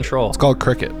no control. It's called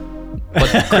cricket. But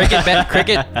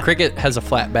cricket has a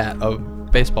flat bat. A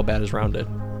baseball bat is rounded.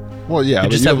 Well, yeah. You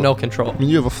but just have a- no control. I mean,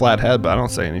 you have a flat head, but I don't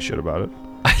say any shit about it.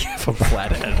 I have a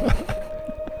flat head.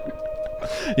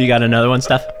 You got another one,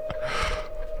 Steph?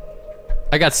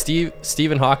 I got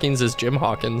Stephen Hawkins as Jim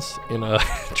Hawkins in a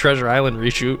Treasure Island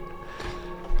reshoot.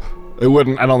 It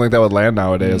wouldn't. I don't think that would land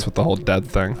nowadays with the whole dead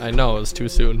thing. I know, it was too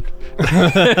soon.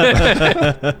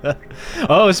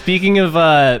 Oh, speaking of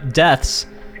deaths,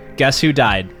 guess who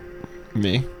died?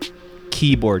 Me.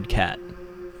 Keyboard Cat.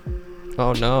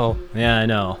 Oh no. Yeah, I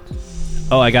know.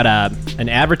 Oh, I got an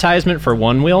advertisement for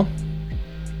One Wheel.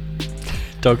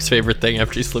 Doug's favorite thing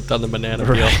after he slipped on the banana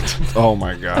peel. Oh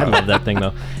my I God. love that thing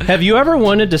though. Have you ever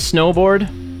wanted to snowboard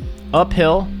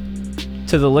uphill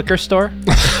to the liquor store?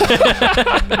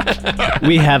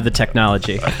 We have the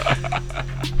technology.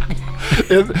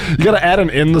 You gotta add an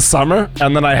in the summer,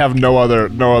 and then I have no other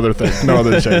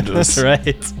changes. Right.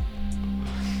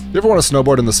 You ever want to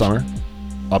snowboard in the summer?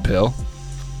 Uphill?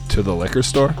 To the liquor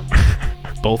store?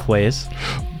 Both ways.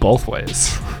 Both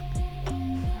ways.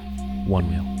 One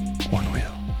wheel. One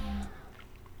wheel.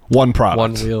 One product.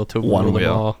 One wheel to one rule them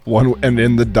wheel. all. One, and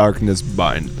in the darkness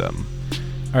bind them.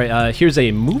 All right, here's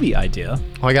a movie idea.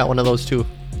 Oh, I got one of those too.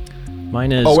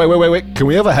 Mine is... Oh, wait. Can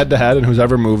we have a head-to-head, and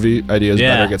whosever movie idea is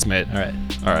Yeah. better gets made? All right.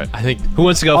 All right. I think Who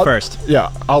wants to go I'll- first? Yeah,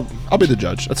 I'll be the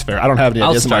judge. That's fair. I don't have any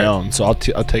I'll ideas of my start. own, so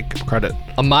I'll take credit.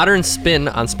 a modern spin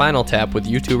on Spinal Tap with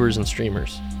YouTubers and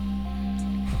streamers.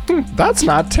 That's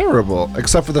not terrible,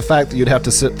 except for the fact that you'd have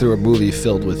to sit through a movie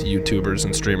filled with YouTubers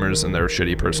and streamers and their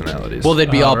shitty personalities. Well, they'd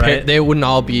be Oh, all right. they wouldn't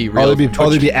all be real.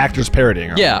 they'd be actors parodying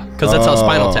them. Yeah, because that's how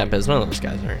Spinal Oh. Tap is. None of those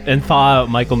guys are. And thaw out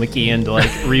Michael McKean to like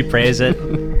rephrase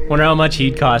it. Wonder how much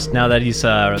he'd cost now that he's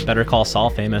Better Call Saul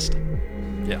famous.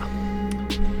 Yeah.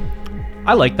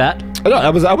 I like that. I know,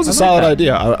 that was a like solid that.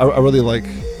 idea. I really like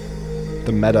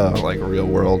the meta, like real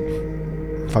world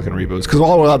fucking reboots, because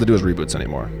all we're allowed to do is reboots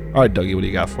anymore. All right, Dougie, what do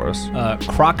you got for us?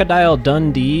 Crocodile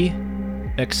Dundee,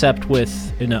 except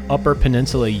with an Upper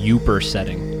Peninsula Youper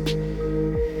setting.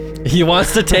 He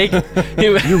wants to take.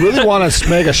 You really want to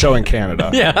make a show in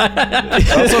Canada? Yeah,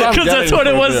 That's what I'm because that's getting what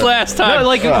it from was you. last time. No,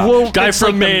 like, Yeah. well, guy it's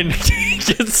from like the- Maine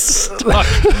gets stuck.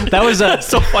 That was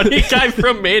So funny. Guy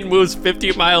from Maine moves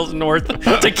 50 miles north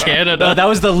to Canada. that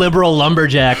was the liberal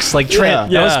lumberjacks. Like, Yeah. that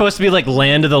was Yeah. supposed to be like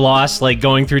Land of the Lost, like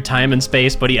going through time and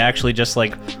space, but he actually just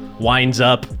like winds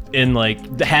up in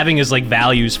like having his like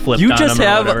values flipped You on just him or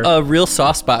have whatever. a real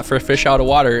soft spot for fish out of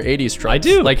water 80s tropes. I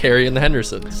do. Like Harry and the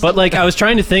Hendersons. But like I was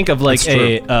trying to think of like That's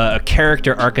true. a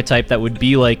character archetype that would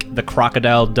be like the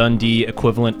Crocodile Dundee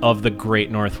equivalent of the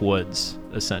Great North Woods,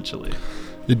 essentially.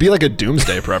 You'd be like a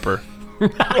doomsday prepper.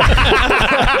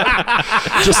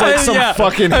 Just like some Yeah,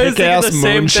 fucking I was thinking hick-ass the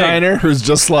same moonshiner who's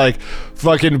just like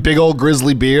fucking big old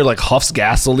grizzly beard, like huffs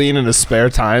gasoline in his spare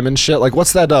time and shit. Like,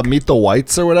 what's that, Meet the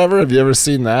Whites or whatever? Have you ever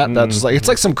seen that? That's just like, it's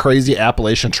like some crazy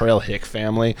Appalachian Trail hick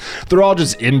family. They're all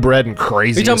just inbred and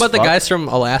crazy. Are you talking as about the fuck. guys from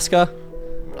Alaska?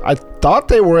 I thought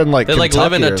they were in like They like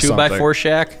live in Kentucky a or 2x4 something.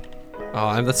 shack.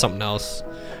 Oh, that's something else.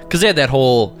 Because they had that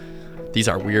whole, these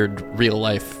are weird real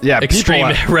life, extreme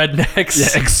people rednecks.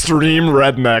 Yeah, extreme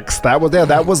rednecks.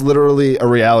 That was literally a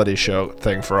reality show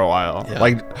thing for a while. Yeah.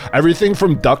 Like everything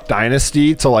from Duck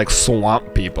Dynasty to like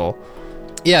Swamp People.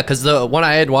 Yeah, because the one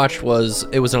I had watched was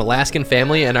an Alaskan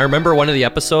family, and I remember one of the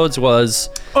episodes was,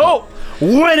 Oh,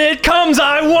 when it comes,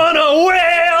 I want a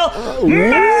whale.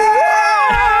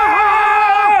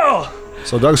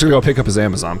 So Doug's gonna go pick up his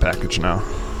Amazon package now.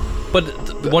 but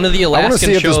one of the I want to Alaskan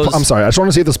see if shows. this. I'm sorry. I just want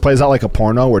to see if this plays out like a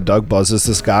porno where Doug buzzes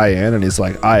this guy in and he's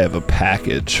like, "I have a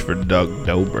package for Doug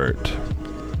Dobert."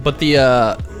 But the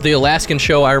Alaskan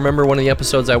show, I remember one of the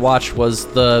episodes I watched was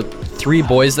the 3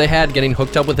 boys they had getting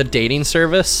hooked up with a dating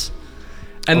service,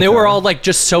 and they were all like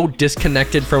just so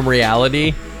disconnected from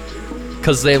reality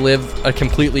because they live a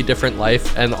completely different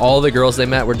life, and all the girls they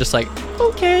met were just like,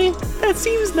 okay, that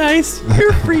seems nice,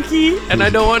 you're freaky, and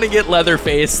I don't want to get leather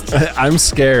faced. I'm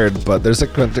scared, but there's a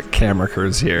camera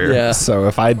crews here. Yeah. So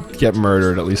if I get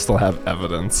murdered, at least they'll have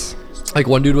evidence. Like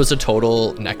one dude was a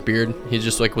total neckbeard. He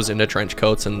just like was into trench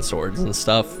coats and swords and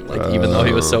stuff. Like even though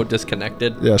he was so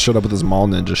disconnected. Yeah, showed up with his mall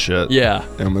ninja shit. Yeah.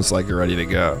 And was like, "You're ready to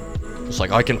go." It's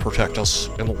like, I can protect us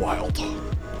in the wild.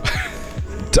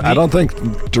 I don't think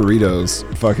Doritos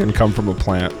fucking come from a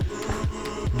plant.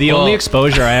 The Well- only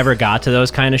exposure I ever got to those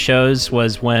kind of shows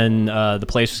was when the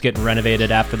place was getting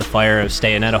renovated after the fire of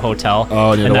staying at a hotel.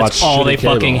 Oh, and you had and to that's watch all shitty they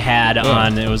cable. fucking had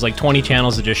on. It was like 20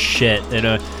 channels of just shit.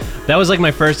 That was like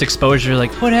my first exposure.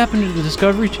 Like, what happened to the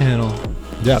Discovery Channel?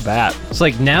 Yeah, that. It's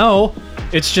like now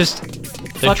it's just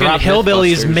fucking dropped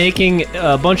hillbillies Mythbusters. making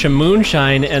a bunch of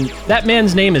moonshine, and that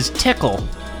man's name is Tickle.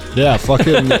 Yeah,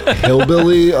 fucking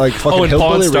hillbilly, like fucking and Pawn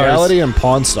hillbilly Stars. reality and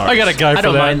Pawn Stars. I got a guy I for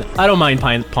don't that. mind. I don't mind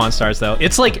Pawn Stars though.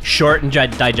 It's like short and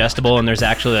digestible, and there's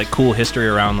actually like cool history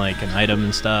around like an item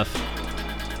and stuff.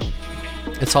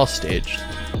 It's all staged.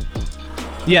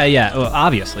 Yeah. Well,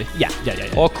 obviously. Yeah.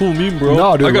 Oh, cool meme, bro.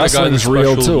 No, dude, I got a guy wrestling's that's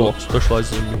real, too.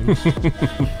 Specializes in memes.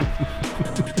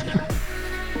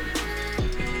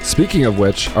 Speaking of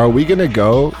which, are we gonna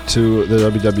go to the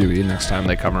WWE next time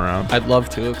they come around? I'd love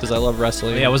to because I love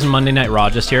wrestling. Yeah. Wasn't Monday Night Raw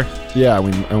just here? Yeah,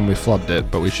 we flubbed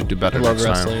it, but we should do better I love next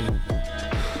wrestling. time.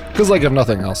 Because like, if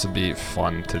nothing else, it'd be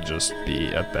fun to just be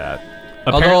at that.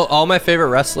 Although all my favorite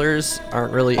wrestlers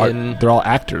aren't really in. They're all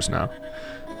actors now.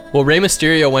 Well, Rey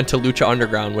Mysterio went to Lucha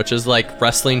Underground, which is like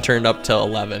wrestling turned up to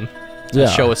 11. Yeah. The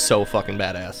show is so fucking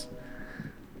badass.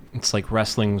 It's like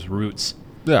wrestling's roots.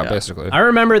 Yeah, Yeah. basically. I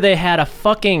remember they had a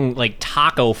fucking like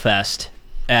taco fest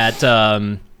at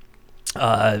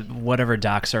whatever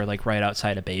docks are like right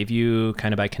outside of Bayview,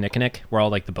 kind of by Kinnickinnick, where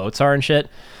all like the boats are and shit.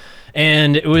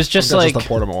 And it was just That's like just the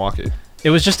Port of Milwaukee.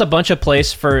 it was just a bunch of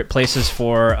places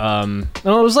for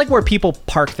no, it was like where people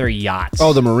park their yachts.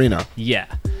 Oh, the marina. Yeah.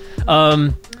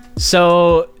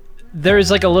 So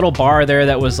there's like a little bar there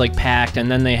that was like packed,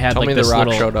 and then they had Tell like me The this Rock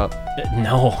little showed up.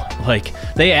 No, like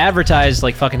they advertised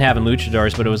like fucking having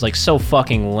luchadors, but it was like so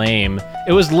fucking lame.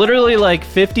 It was literally like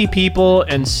 50 people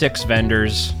and 6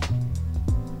 vendors.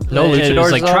 No And it was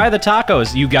luchadors, like though? try the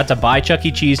tacos. You got to buy Chuck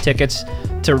E. Cheese tickets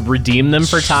to redeem them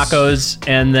for tacos,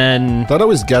 and then That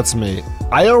always gets me.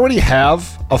 I already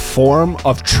have a form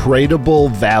of tradable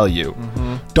value.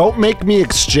 Don't make me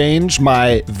exchange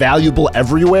my valuable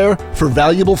everywhere for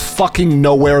valuable fucking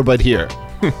nowhere but here.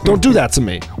 Don't do that to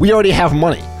me. We already have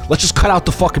money. Let's just cut out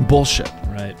the fucking bullshit.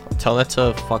 right. Tell that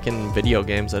to fucking video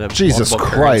games that have Jesus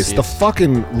multiple Christ, the currencies.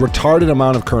 fucking retarded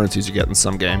amount of currencies you get in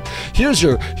some game. Here's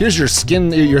your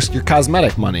skin, your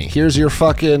cosmetic money. Here's your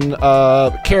fucking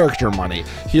character money.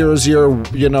 Here's your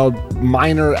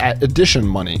minor addition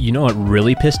money. You know what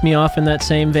really pissed me off in that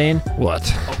same vein? What?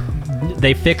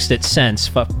 They fixed it since,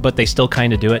 but they still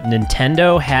kind of do it.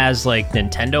 Nintendo has like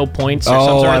Nintendo points or some Oh,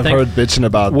 sort of I've thing. heard bitching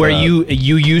about where that.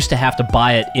 you used to have to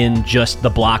buy it in just the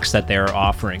blocks that they're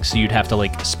offering, so you'd have to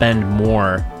like spend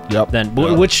more Yep. than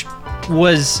Yeah. which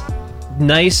was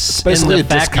nice basically in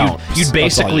the a fact discount. you'd That's all you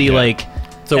basically get. like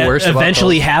The worst about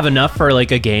eventually those- have enough for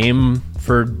like a game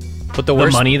for But the the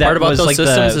worst money that part about was those like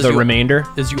systems is the you- remainder.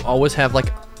 is you always have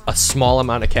like a small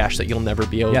amount of cash that you'll never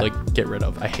be able Yeah. to like, get rid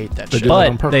of. I hate that They shit. do that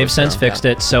on But purpose, they've since yeah. fixed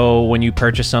it, so when you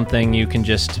purchase something, you can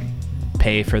just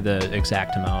pay for the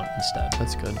exact amount instead.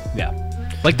 That's good. Yeah,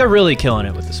 like they're really killing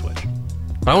it with the Switch.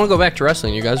 I want to go back to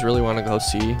wrestling. You guys really want to go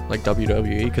see like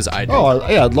WWE? Because I do. Oh,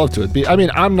 yeah, I'd love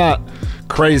to. I'm not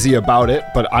crazy about it,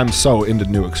 but I'm so into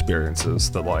new experiences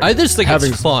that like. I just think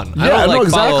it's fun. Yeah, I don't like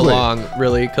exactly. follow along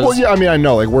really. Cause, Well, yeah, I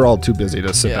know, like we're all too busy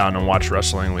to sit Yeah. down and watch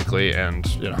Wrestling Weekly, and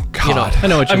God. you know, I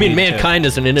know what you I mean, mean, too. mankind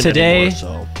isn't in it Today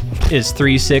anymore. So is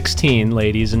 316,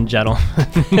 ladies and gentlemen.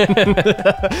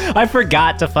 I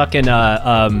forgot to fucking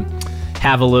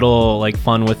have a little like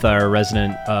fun with our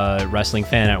resident wrestling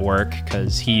fan at work,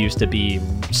 because he used to be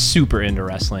super into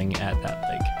wrestling at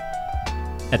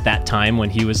that time when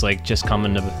he was like just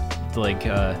coming to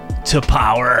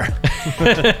power.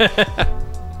 the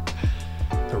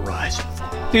rise and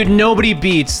fall. Dude, nobody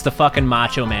beats the fucking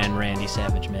Macho Man Randy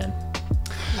Savage, man.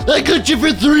 I got you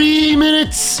for 3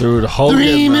 minutes. Dude, Hogan.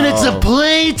 3 minutes of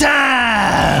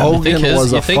playtime. Hogan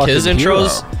was a You think his fucking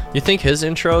intros? hero. You think his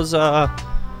intros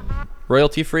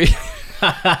royalty free?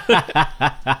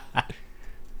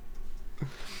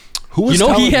 Who was You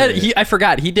know, telling me? I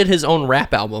forgot he did his own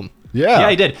rap album. Yeah. Yeah,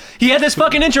 he did. He had this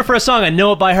fucking intro for a song. I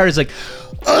know it by heart. It's like,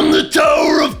 I'm the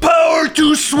tower of power,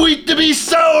 too sweet to be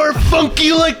sour,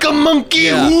 funky like a monkey.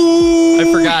 Yeah. Ooh,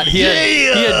 I forgot he had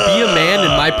yeah. Be a Man and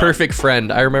My Perfect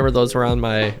Friend. I remember those were on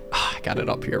my. I got it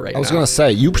up here right now. I was gonna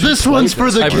say you. This played one's for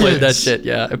this. the I kids. played that shit.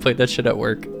 Yeah, I played that shit at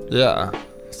work. Yeah.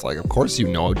 It's like, of course you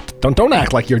know. Don't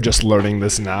act like you're just learning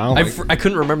this now. Like, I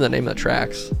couldn't remember the name of the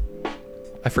tracks.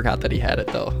 I forgot that he had it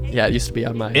though. Yeah, it used to be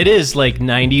on my. it is like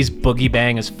 90s boogie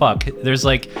bang as fuck. There's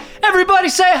like, everybody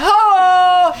say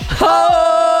ho!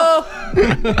 Ho!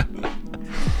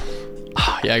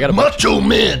 Yeah, I got a bunch. Macho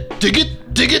Man, dig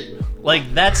it, dig it.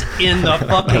 Like, that's in the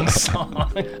fucking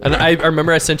song. And I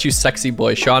remember I sent you Sexy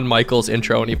Boy, Shawn Michaels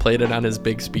intro, and he played it on his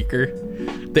big speaker.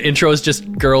 The intro is just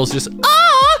girls just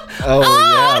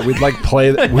yeah, we'd like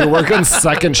play. We were working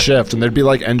second shift, and there'd be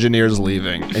like engineers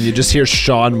leaving, and you just hear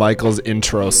Shawn Michaels'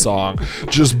 intro song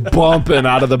just bumping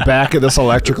out of the back of this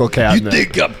electrical cabinet.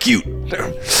 Think I'm cute.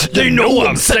 They know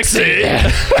I'm sexy.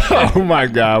 Oh my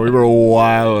god, we were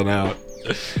wilding out.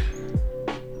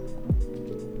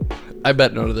 I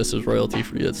bet none of this is royalty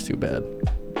free. That's too bad.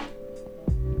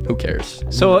 Who cares?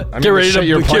 So, I mean, Get ready the shit to-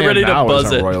 you're get playing ready to now buzz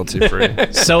isn't it. royalty free.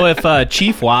 so if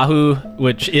Chief Wahoo,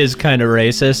 which is kind of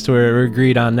racist, we're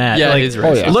agreed on that. Yeah, like, he's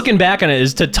racist. yeah. Looking back on it,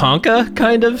 is Tatanka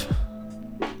kind of?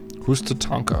 Who's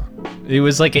Tatanka? He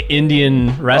was like an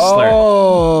Indian wrestler.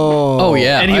 Oh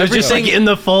yeah, And he was just like everything- in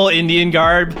the full Indian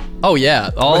garb. Oh yeah,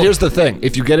 all Well, here's the thing: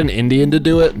 if you get an Indian to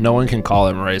do it, no one can call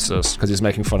him racist because he's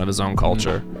making fun of his own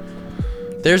culture.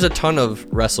 there's a ton of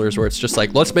wrestlers where it's just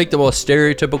like, let's make the most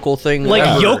stereotypical thing Like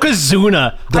ever.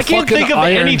 Yokozuna. The I can't fucking think of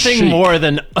Iron anything Sheik. more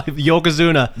than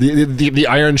Yokozuna. The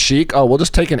Iron Sheik. Oh, we'll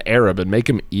just take an Arab and make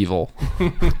him evil.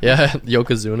 Yeah,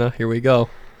 Yokozuna. Here we go.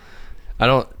 I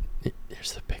don't.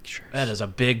 Here's the picture. That is a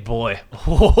big boy.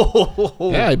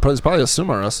 Yeah, he's probably a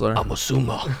sumo wrestler. I'm a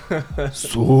sumo.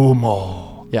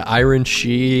 Sumo. Yeah, Iron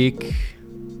Sheik.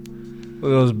 Look at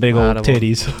those big old Incredible.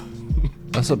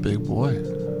 titties. That's a big boy.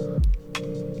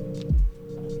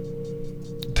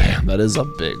 Damn, that is a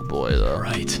big boy though.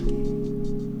 Right.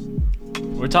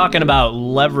 We're talking about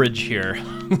leverage here.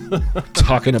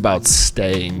 Talking about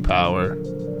staying power.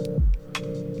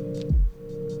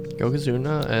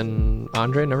 Yokozuna and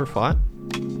Andre never fought.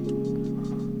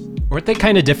 Weren't they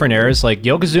kind of different eras? Like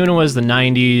Yokozuna was the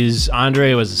 90s,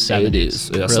 Andre was the 70s.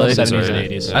 80s. Yeah, Really? 70s and right.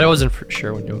 80s. I wasn't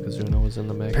sure when Yokozuna was in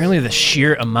the mix. Apparently, the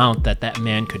sheer amount that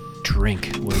man could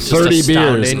drink was 30 beers,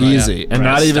 astounding. easy, Yeah. and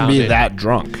not even be Astounding. that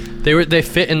drunk. They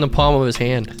fit in the palm of his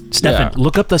hand. Stefan, Yeah.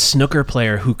 look up the snooker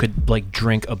player who could like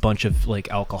drink a bunch of like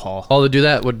alcohol. All to do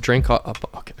that would drink up.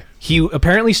 Okay. He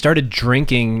apparently started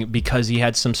drinking because he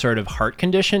had some sort of heart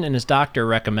condition, and his doctor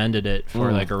recommended it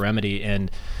for like a remedy. And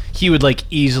he would like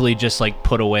easily just like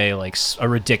put away like a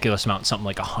ridiculous amount, something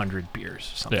like 100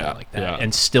 beers, or something Yeah, like that, yeah.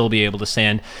 and still be able to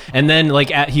stand. And then like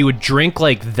he would drink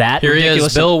like that. Here he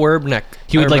ridiculous is, Bill Werbnick.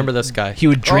 He would I remember like, this guy. He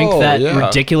would drink Oh, that yeah.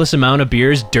 ridiculous amount of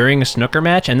beers during a snooker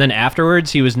match, and then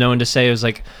afterwards he was known to say it was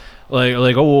like oh,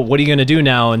 well, what are you gonna do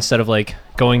now? Instead of like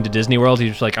going to Disney World, he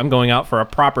was like, I'm going out for a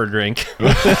proper drink.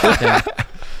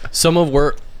 Some of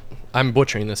I'm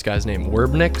butchering this guy's name.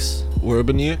 Werbnick's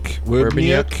Werbniak.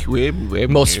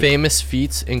 most famous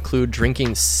feats include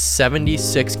drinking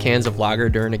 76 cans of lager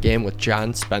during a game with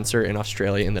John Spencer in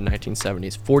Australia in the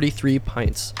 1970s. 43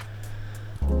 pints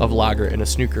of lager in a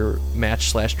snooker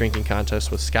match/drinking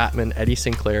contest with Scotsman Eddie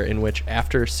Sinclair, in which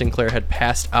after Sinclair had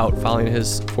passed out following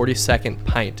his 42nd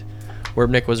pint,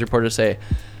 Werbnick was reported to say,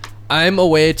 "I'm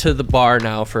away to the bar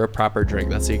now for a proper drink."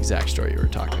 That's the exact story you were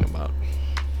talking about.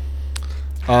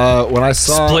 When I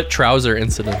saw Split trouser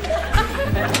incident.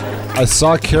 I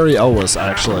saw Carrie Elwes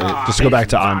actually. Just to go back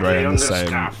to Andre and the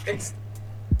same.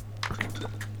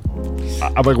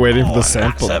 I'm like waiting for the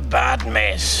sample. That's a bad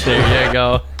mess. There you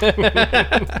go.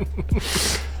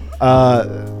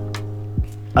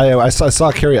 I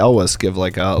saw Carrie Elwes give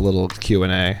like a little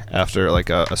Q&A after like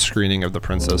a screening of The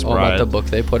Princess Oh, Bride. about the book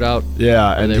they put out.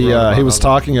 Yeah, and they he wrote about he was how-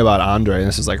 talking about Andre, and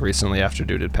this is like recently after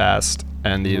Dude had passed,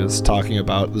 and he was talking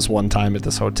about this one time at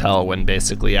this hotel when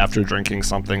basically after drinking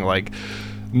something like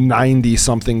 90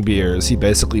 something beers, he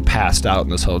basically passed out in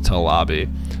this hotel lobby.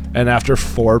 And after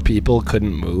 4 people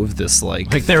couldn't move, this like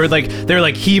They were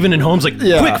like heaving in Holmes like,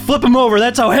 Yeah. quick, flip him over.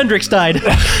 That's how Hendrix died.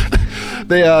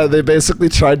 they basically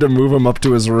tried to move him up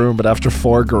to his room, but after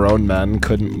 4 grown men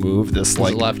couldn't move this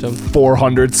like left him.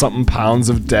 400 something pounds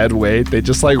of dead weight, they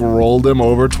just like rolled him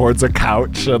over towards a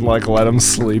couch and like let him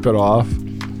sleep it off.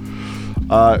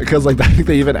 Because like I think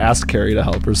they even asked Carrie to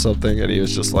help or something, and he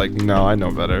was just like, "No, I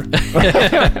know better."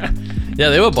 Yeah,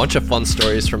 they have a bunch of fun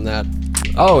stories from that.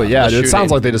 Oh yeah, The dude, it sounds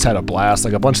shooting. like they just had a blast.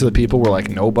 Like a bunch of the people were like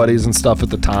nobodies and stuff at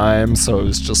the time, so it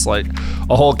was just like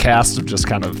a whole cast of just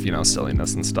kind of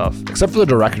silliness and stuff. Except for the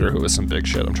director, who was some big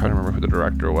shit. I'm trying to remember who the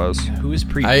director was. Who is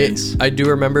pre I Vince? I do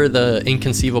remember the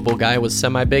inconceivable guy was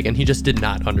semi big, and he just did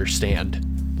not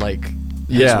understand like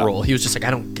his Yeah. role. He was just like, I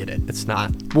don't get it. It's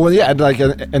not. Well, yeah, and like,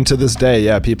 and to this day,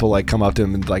 yeah, people like come up to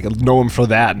him and like know him for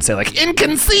that and say like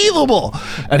inconceivable,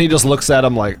 and he just looks at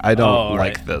him like, I don't Oh,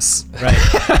 like right. this. Right.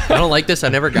 I don't like this. I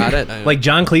never got it. Like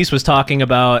John Cleese was talking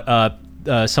about.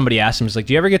 Somebody asked him, he's like,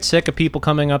 "Do you ever get sick of people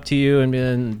coming up to you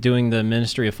and doing the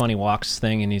Ministry of Funny Walks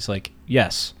thing?" And he's like,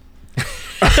 "Yes."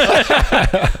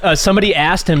 Somebody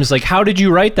asked him, he's like, "How did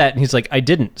you write that?" And he's like, "I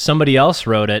didn't. Somebody else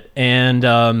wrote it." And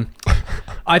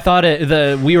I thought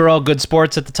we were all good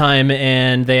sports at the time,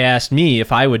 and they asked me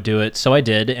if I would do it, so I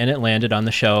did, and it landed on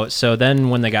the show. So then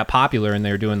when they got popular and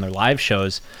they were doing their live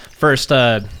shows, first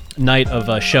night of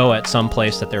a show at some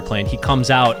place that they're playing, he comes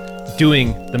out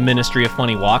doing the Ministry of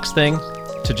Funny Walks thing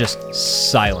to just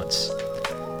silence.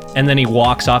 And then he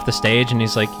walks off the stage and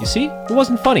he's like, "You see, it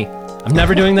wasn't funny. I'm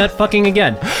never doing that fucking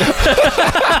again."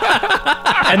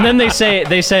 And then they say,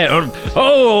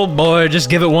 "Oh boy, just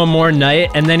give it one more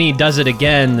night." And then he does it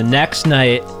again the next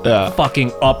night. Yeah.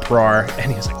 Fucking uproar. And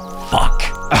he's like, "Fuck."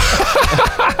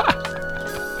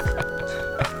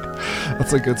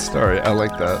 That's a good story. I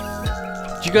like that.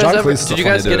 Did you guys John ever? Cleese is Did a you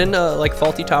guys funny get dude. into like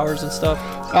Faulty Towers and stuff?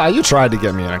 You tried to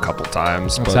get me in a couple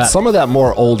times, but that? some of that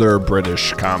more older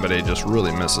British comedy just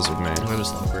really messes with me. I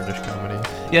just love British comedy.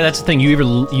 Yeah, that's the thing. You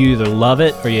either love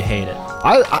it or you hate it.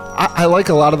 I like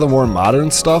a lot of the more modern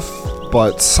stuff,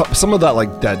 but some of that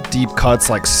like that deep cuts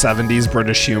like 70s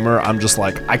British humor, I'm just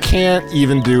like, I can't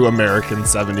even do American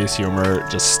 70s humor.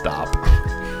 Just stop.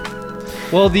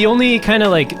 Well, the only kind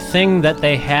of like thing that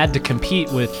they had to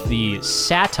compete with the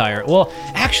satire. Well,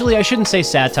 actually, I shouldn't say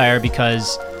satire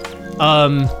because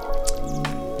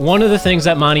one of the things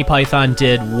that Monty Python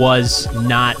did was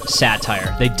not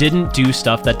satire. They didn't do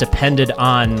stuff that depended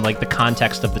on like the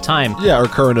context of the time. Yeah, or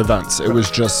current events. It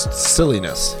was just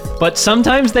silliness. But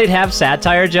sometimes they'd have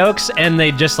satire jokes and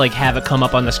they'd just like have it come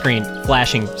up on the screen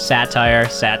flashing satire. Oh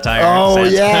satire.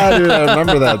 yeah, dude, I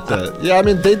remember that bit. Yeah, I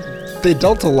mean they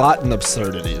dealt a lot in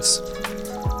absurdities.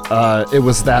 It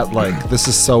was that like, this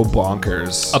is so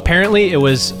bonkers. Apparently it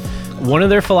was one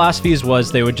of their philosophies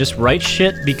was they would just write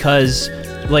shit because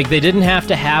like they didn't have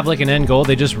to have like an end goal.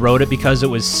 They just wrote it because it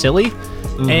was silly.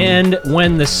 And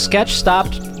when the sketch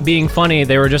stopped being funny,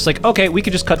 they were just like, okay, we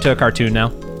could just cut to a cartoon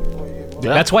now.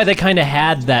 Yeah. That's why they kind of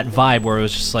had that vibe where it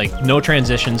was just like no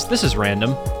transitions. This is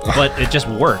random, but it just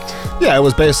worked. Yeah, it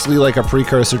was basically like a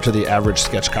precursor to the average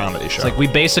sketch comedy show. It's like we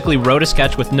basically wrote a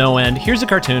sketch with no end. Here's a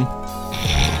cartoon.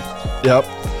 Yep.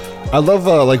 I love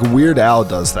like Weird Al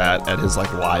does that at his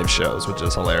like live shows, which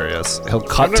is hilarious. He'll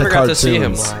cut to never got to see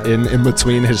him cartoons in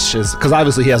between his shiz, because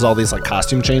obviously he has all these like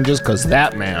costume changes, because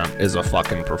that man is a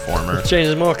fucking performer.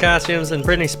 Changes more costumes than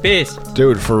Britney Spears.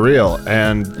 Dude, for real.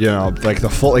 And you know, like the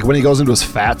full, like when he goes into his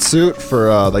fat suit for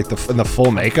like in the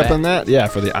full makeup and that, yeah,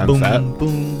 for the I'm fat. Boom,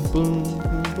 boom,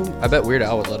 boom, boom. I bet Weird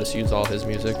Al would let us use all his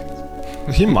music.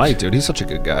 He might, dude. He's such a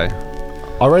good guy.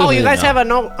 Already. Oh, you guys have a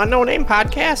no name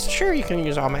podcast? Sure, you can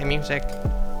use all my music.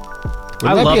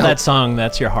 I love that song.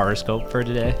 That's your horoscope for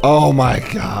today. Oh my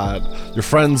god. Your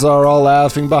friends are all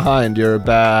laughing behind your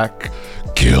back.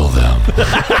 Kill them.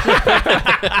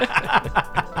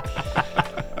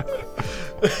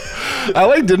 I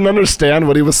like didn't understand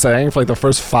what he was saying for like the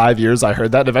first 5 years I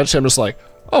heard that. And eventually I'm just like,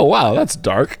 oh wow, that's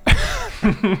dark.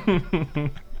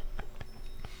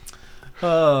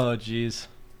 Oh, jeez.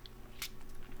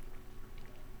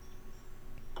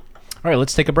 All right,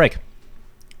 let's take a break.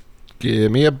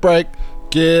 Give me a break.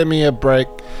 Give me a break.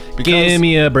 Give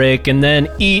me a break and then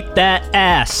eat that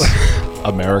ass.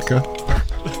 America.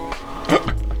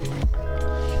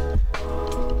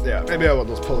 Maybe I will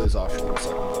just pull these off for 1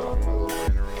 second.